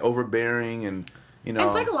 not overbearing and, And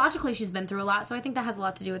psychologically, she's been through a lot, so I think that has a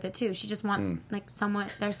lot to do with it too. She just wants Hmm.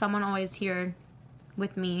 there's someone always here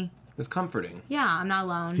with me. It's comforting. Yeah, I'm not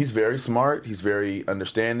alone. He's very smart. He's very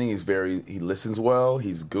understanding. He listens well.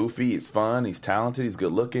 He's goofy. He's fun. He's talented. He's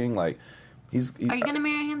good looking. Like, Are you going to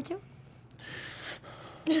marry him too?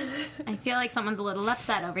 I feel like someone's a little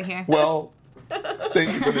upset over here. Well,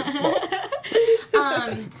 thank you for this.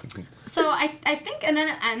 So I think, and then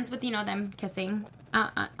it ends with, them kissing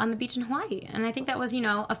on the beach in Hawaii. And I think that was,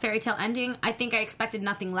 a fairy tale ending. I think I expected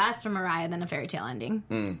nothing less from Mariah than a fairy tale ending.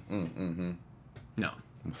 No.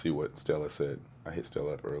 Let's see what Stella said. I hit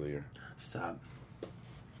Stella up earlier. Stop.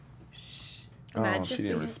 Oh, she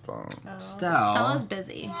didn't respond. Stella's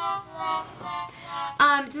busy.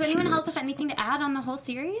 Does anyone else have anything to add on the whole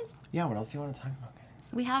series? Yeah, what else do you want to talk about,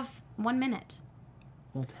 guys? We have 1 minute.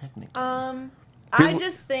 Well, technically. I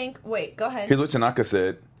just think. Wait, go ahead. Here's what Tanaka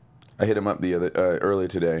said. I hit him up earlier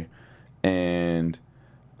today, and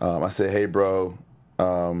I said, "Hey, bro."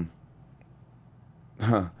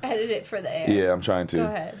 Edit it for the air. Yeah, I'm trying to. Go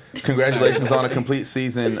ahead. Congratulations on a complete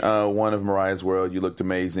season 1 of Mariah's World. You looked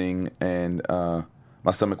amazing, and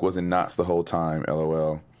my stomach was in knots the whole time.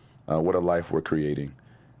 LOL. What a life we're creating.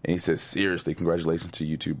 And he says, seriously, congratulations to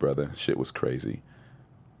you too, brother. Shit was crazy.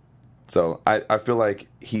 So I feel like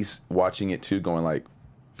he's watching it too, going like,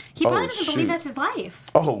 He probably oh, doesn't shoot. believe that's his life.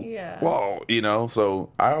 Oh, Yeah. whoa, So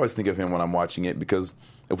I always think of him when I'm watching it, because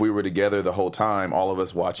if we were together the whole time, all of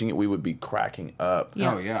us watching it, we would be cracking up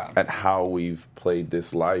Yeah. Oh, yeah. at how we've played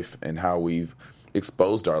this life and how we've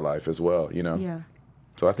exposed our life as well, Yeah.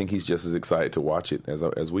 So I think he's just as excited to watch it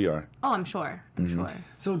as we are. Oh, I'm sure. I'm sure.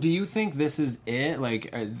 So do you think this is it?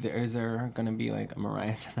 Like, is there going to be, like, a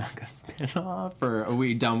Mariah Tanaka spinoff? Or are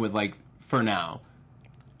we done with, like, for now?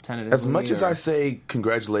 Tentatively, As much as or- I say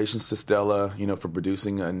congratulations to Stella, for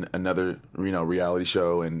producing another, reality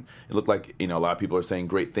show, and it looked like, a lot of people are saying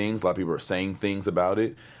great things, a lot of people are saying things about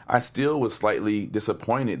it, I still was slightly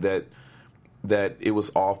disappointed that it was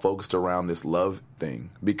all focused around this love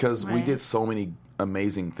thing, because we Right. did so many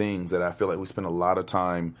amazing things that I feel like we spent a lot of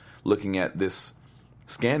time looking at this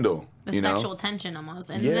scandal, The sexual tension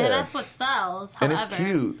almost. And Yeah. that's what sells. and However, it's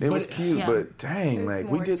cute. It was cute, yeah. but dang, There's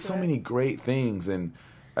like we more did to so it. many great things, and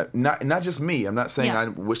not just me. I'm not saying Yeah. I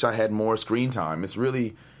wish I had more screen time. It's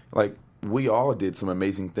really like we all did some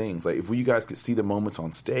amazing things. Like if you guys could see the moments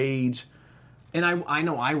on stage. And I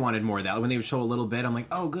know I wanted more of that. When they would show a little bit, I'm like,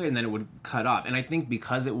 oh, good. And then it would cut off. And I think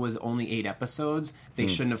because it was only 8 episodes, they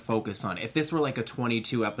shouldn't have focused on it. If this were like a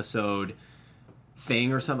 22-episode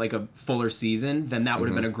thing or something, like a fuller season, then that would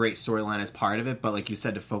have been a great storyline as part of it. But like you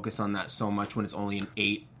said, to focus on that so much when it's only an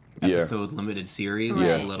 8-episode limited series is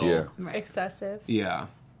a Right. little... Yeah. Excessive. Yeah.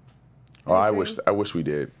 Oh, I agree. wish we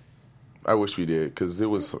did. I wish we did, because it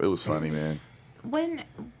was funny, man. When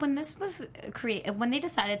this was created, when they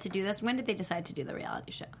decided to do this, when did they decide to do the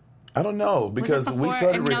reality show? I don't know, Was because it before, we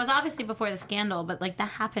started. I mean, it was obviously before the scandal, but like that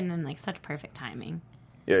happened in like such perfect timing.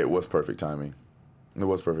 Yeah, it was perfect timing. It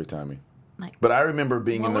was perfect timing. Like, But I remember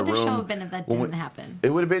being what in the would the room. show have been if that when didn't happen? It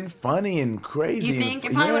would have been funny and crazy. You think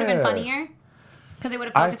and, it probably would have been yeah. funnier? Because it would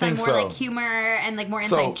have I focused on think more so. like humor and like more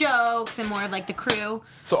inside jokes and more of like the crew.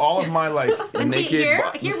 So all of my like And see,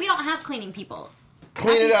 naked. here we don't have cleaning people.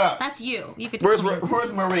 Clean it up. That's you. You could. Where's clean.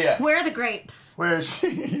 Where's Maria? Where are the grapes? Where is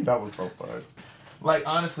she? That was so fun. Like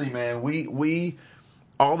honestly, man, we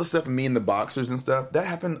all the stuff with me and the boxers and stuff that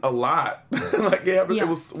happened a lot. Like it happened. Yeah. It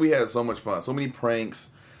was we had so much fun. So many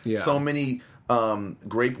pranks. Yeah. So many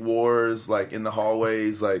grape wars like in the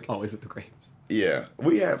hallways. Like Always at the grapes. yeah,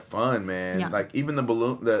 we had fun, man. Yeah. Like even the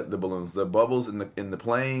balloons, the bubbles in the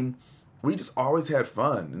plane. We just always had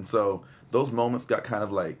fun, and so those moments got kind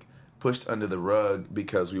of like pushed under the rug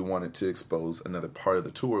because we wanted to expose another part of the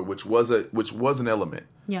tour, which was an element.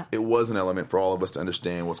 Yeah. It was an element for all of us to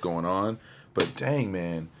understand what's going on. But dang,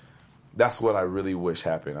 man, that's what I really wish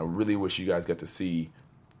happened. I really wish you guys got to see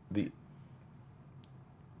the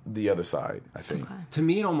other side, I think. Okay. To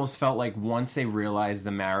me, it almost felt like once they realized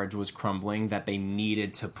the marriage was crumbling, that they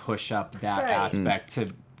needed to push up that Right. aspect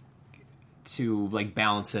to like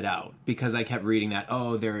balance it out, because I kept reading that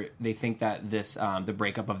they think that this the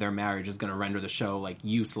breakup of their marriage is going to render the show like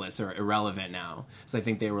useless or irrelevant now. So I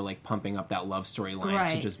think they were like pumping up that love storyline to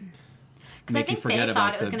Right. just Because I make you think forget they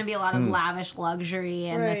about thought it was going to be a lot of lavish luxury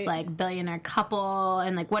and this Right. like billionaire couple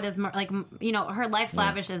and like what is like her life's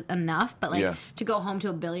lavish is enough, but like Yeah. to go home to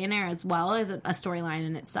a billionaire as well is a storyline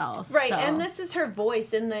in itself. Right, So- and this is her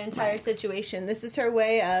voice in the entire situation. This is her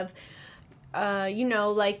way of,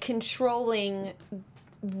 like controlling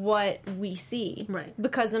what we see. Right.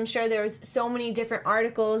 Because I'm sure there was so many different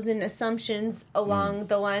articles and assumptions along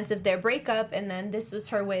the lines of their breakup, and then this was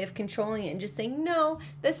her way of controlling it and just saying, no,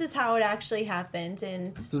 this is how it actually happened.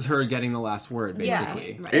 And This is her getting the last word,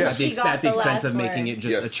 basically. Right. Yeah. At the, She got at the the expense of last making word. it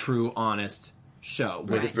just Yes. a true, honest show.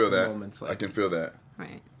 I With can feel that. moments like I can feel that.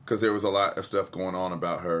 Right. Because there was a lot of stuff going on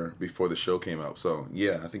about her before the show came out. So,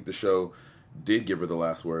 yeah, I think the show did give her the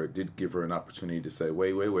last word, did give her an opportunity to say,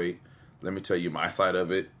 wait, let me tell you my side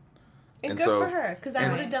of it. And And good so- for her, because I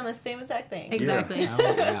and- would have done the same exact thing. Exactly. Oh,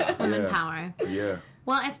 yeah. Woman Yeah. power. Yeah.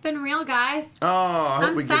 Well, it's been real, guys. Oh, I hope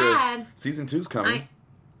I'm we get sad. a season 2's coming.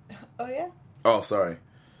 Oh, yeah? Oh, sorry.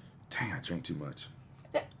 Dang, I drank too much.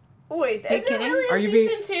 Wait, Are you is it kidding? really Are a you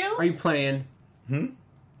season being? 2? Are you playing?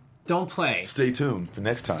 Don't play. Stay tuned for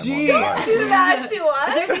next time. on Jeez. The Live. Do that to us?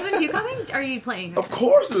 Is there season 2 coming? Are you playing? Of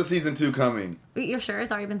course, there's a season 2 coming. You're sure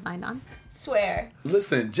it's already been signed on? Swear.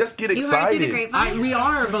 Listen, just get You heard it through the excited. grapevine? We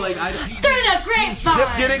are, but like, Through the grapevine!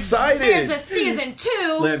 Just get There's excited. a season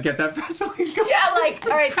 2! Liv, get that press release going. Yeah, like,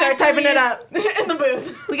 all right, start Press typing it release. up in the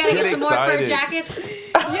booth. We gotta Get get some more fur excited. jackets.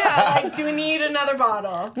 Yeah, like, do we need another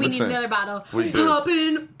bottle? We Listen, need another bottle. we do.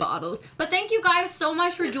 Poppin' bottles. But thank you guys so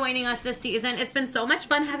much for joining us this season. It's been so much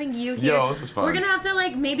fun having you here. Yo, this is fun. We're gonna have to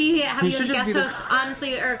like maybe have He you as should a just guest be the- host,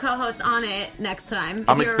 honestly, or co-host on it next time.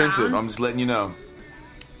 I'm if you're expensive. around. I'm just letting you know.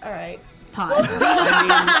 All right. Pause.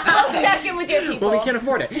 I'll check in with your people. Well, we can't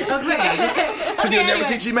afford it. Okay. So you'll never anyway.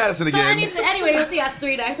 see G. Madison So again. anyway, we'll see us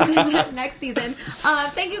 3 next season.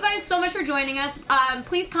 Thank you guys so much for joining us.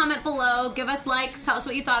 Please comment below, give us likes, tell us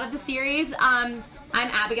what you thought of the series. I'm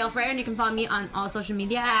Abigail Frere, and you can follow me on all social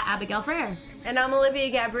media at Abigail Frere. And I'm Olivia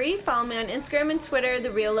Gabri. Follow me on Instagram and Twitter,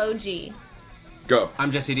 The Real OG. Go.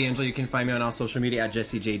 I'm Jesse D'Angelo. You can find me on all social media at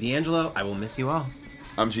Jesse J. D'Angelo. I will miss you all.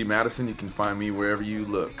 I'm G. Madison. You can find me wherever you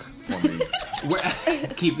look for me.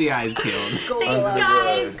 Keep the eyes peeled. Thanks,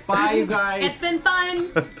 guys. Bye, you guys. It's been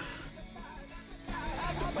fun.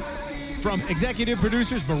 From executive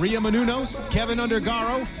producers Maria Menounos, Kevin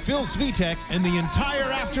Undergaro, Phil Svitek, and the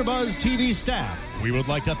entire AfterBuzz TV staff, we would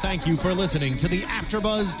like to thank you for listening to the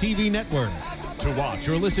AfterBuzz TV network. To watch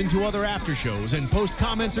or listen to other after shows and post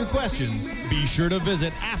comments or questions, be sure to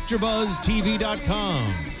visit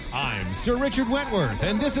AfterBuzzTV.com. I'm Sir Richard Wentworth,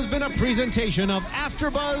 and this has been a presentation of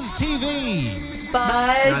AfterBuzz TV.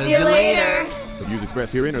 Buzz you later. The views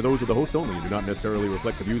expressed herein are those of the hosts only and do not necessarily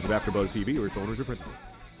reflect the views of AfterBuzz TV or its owners or principals.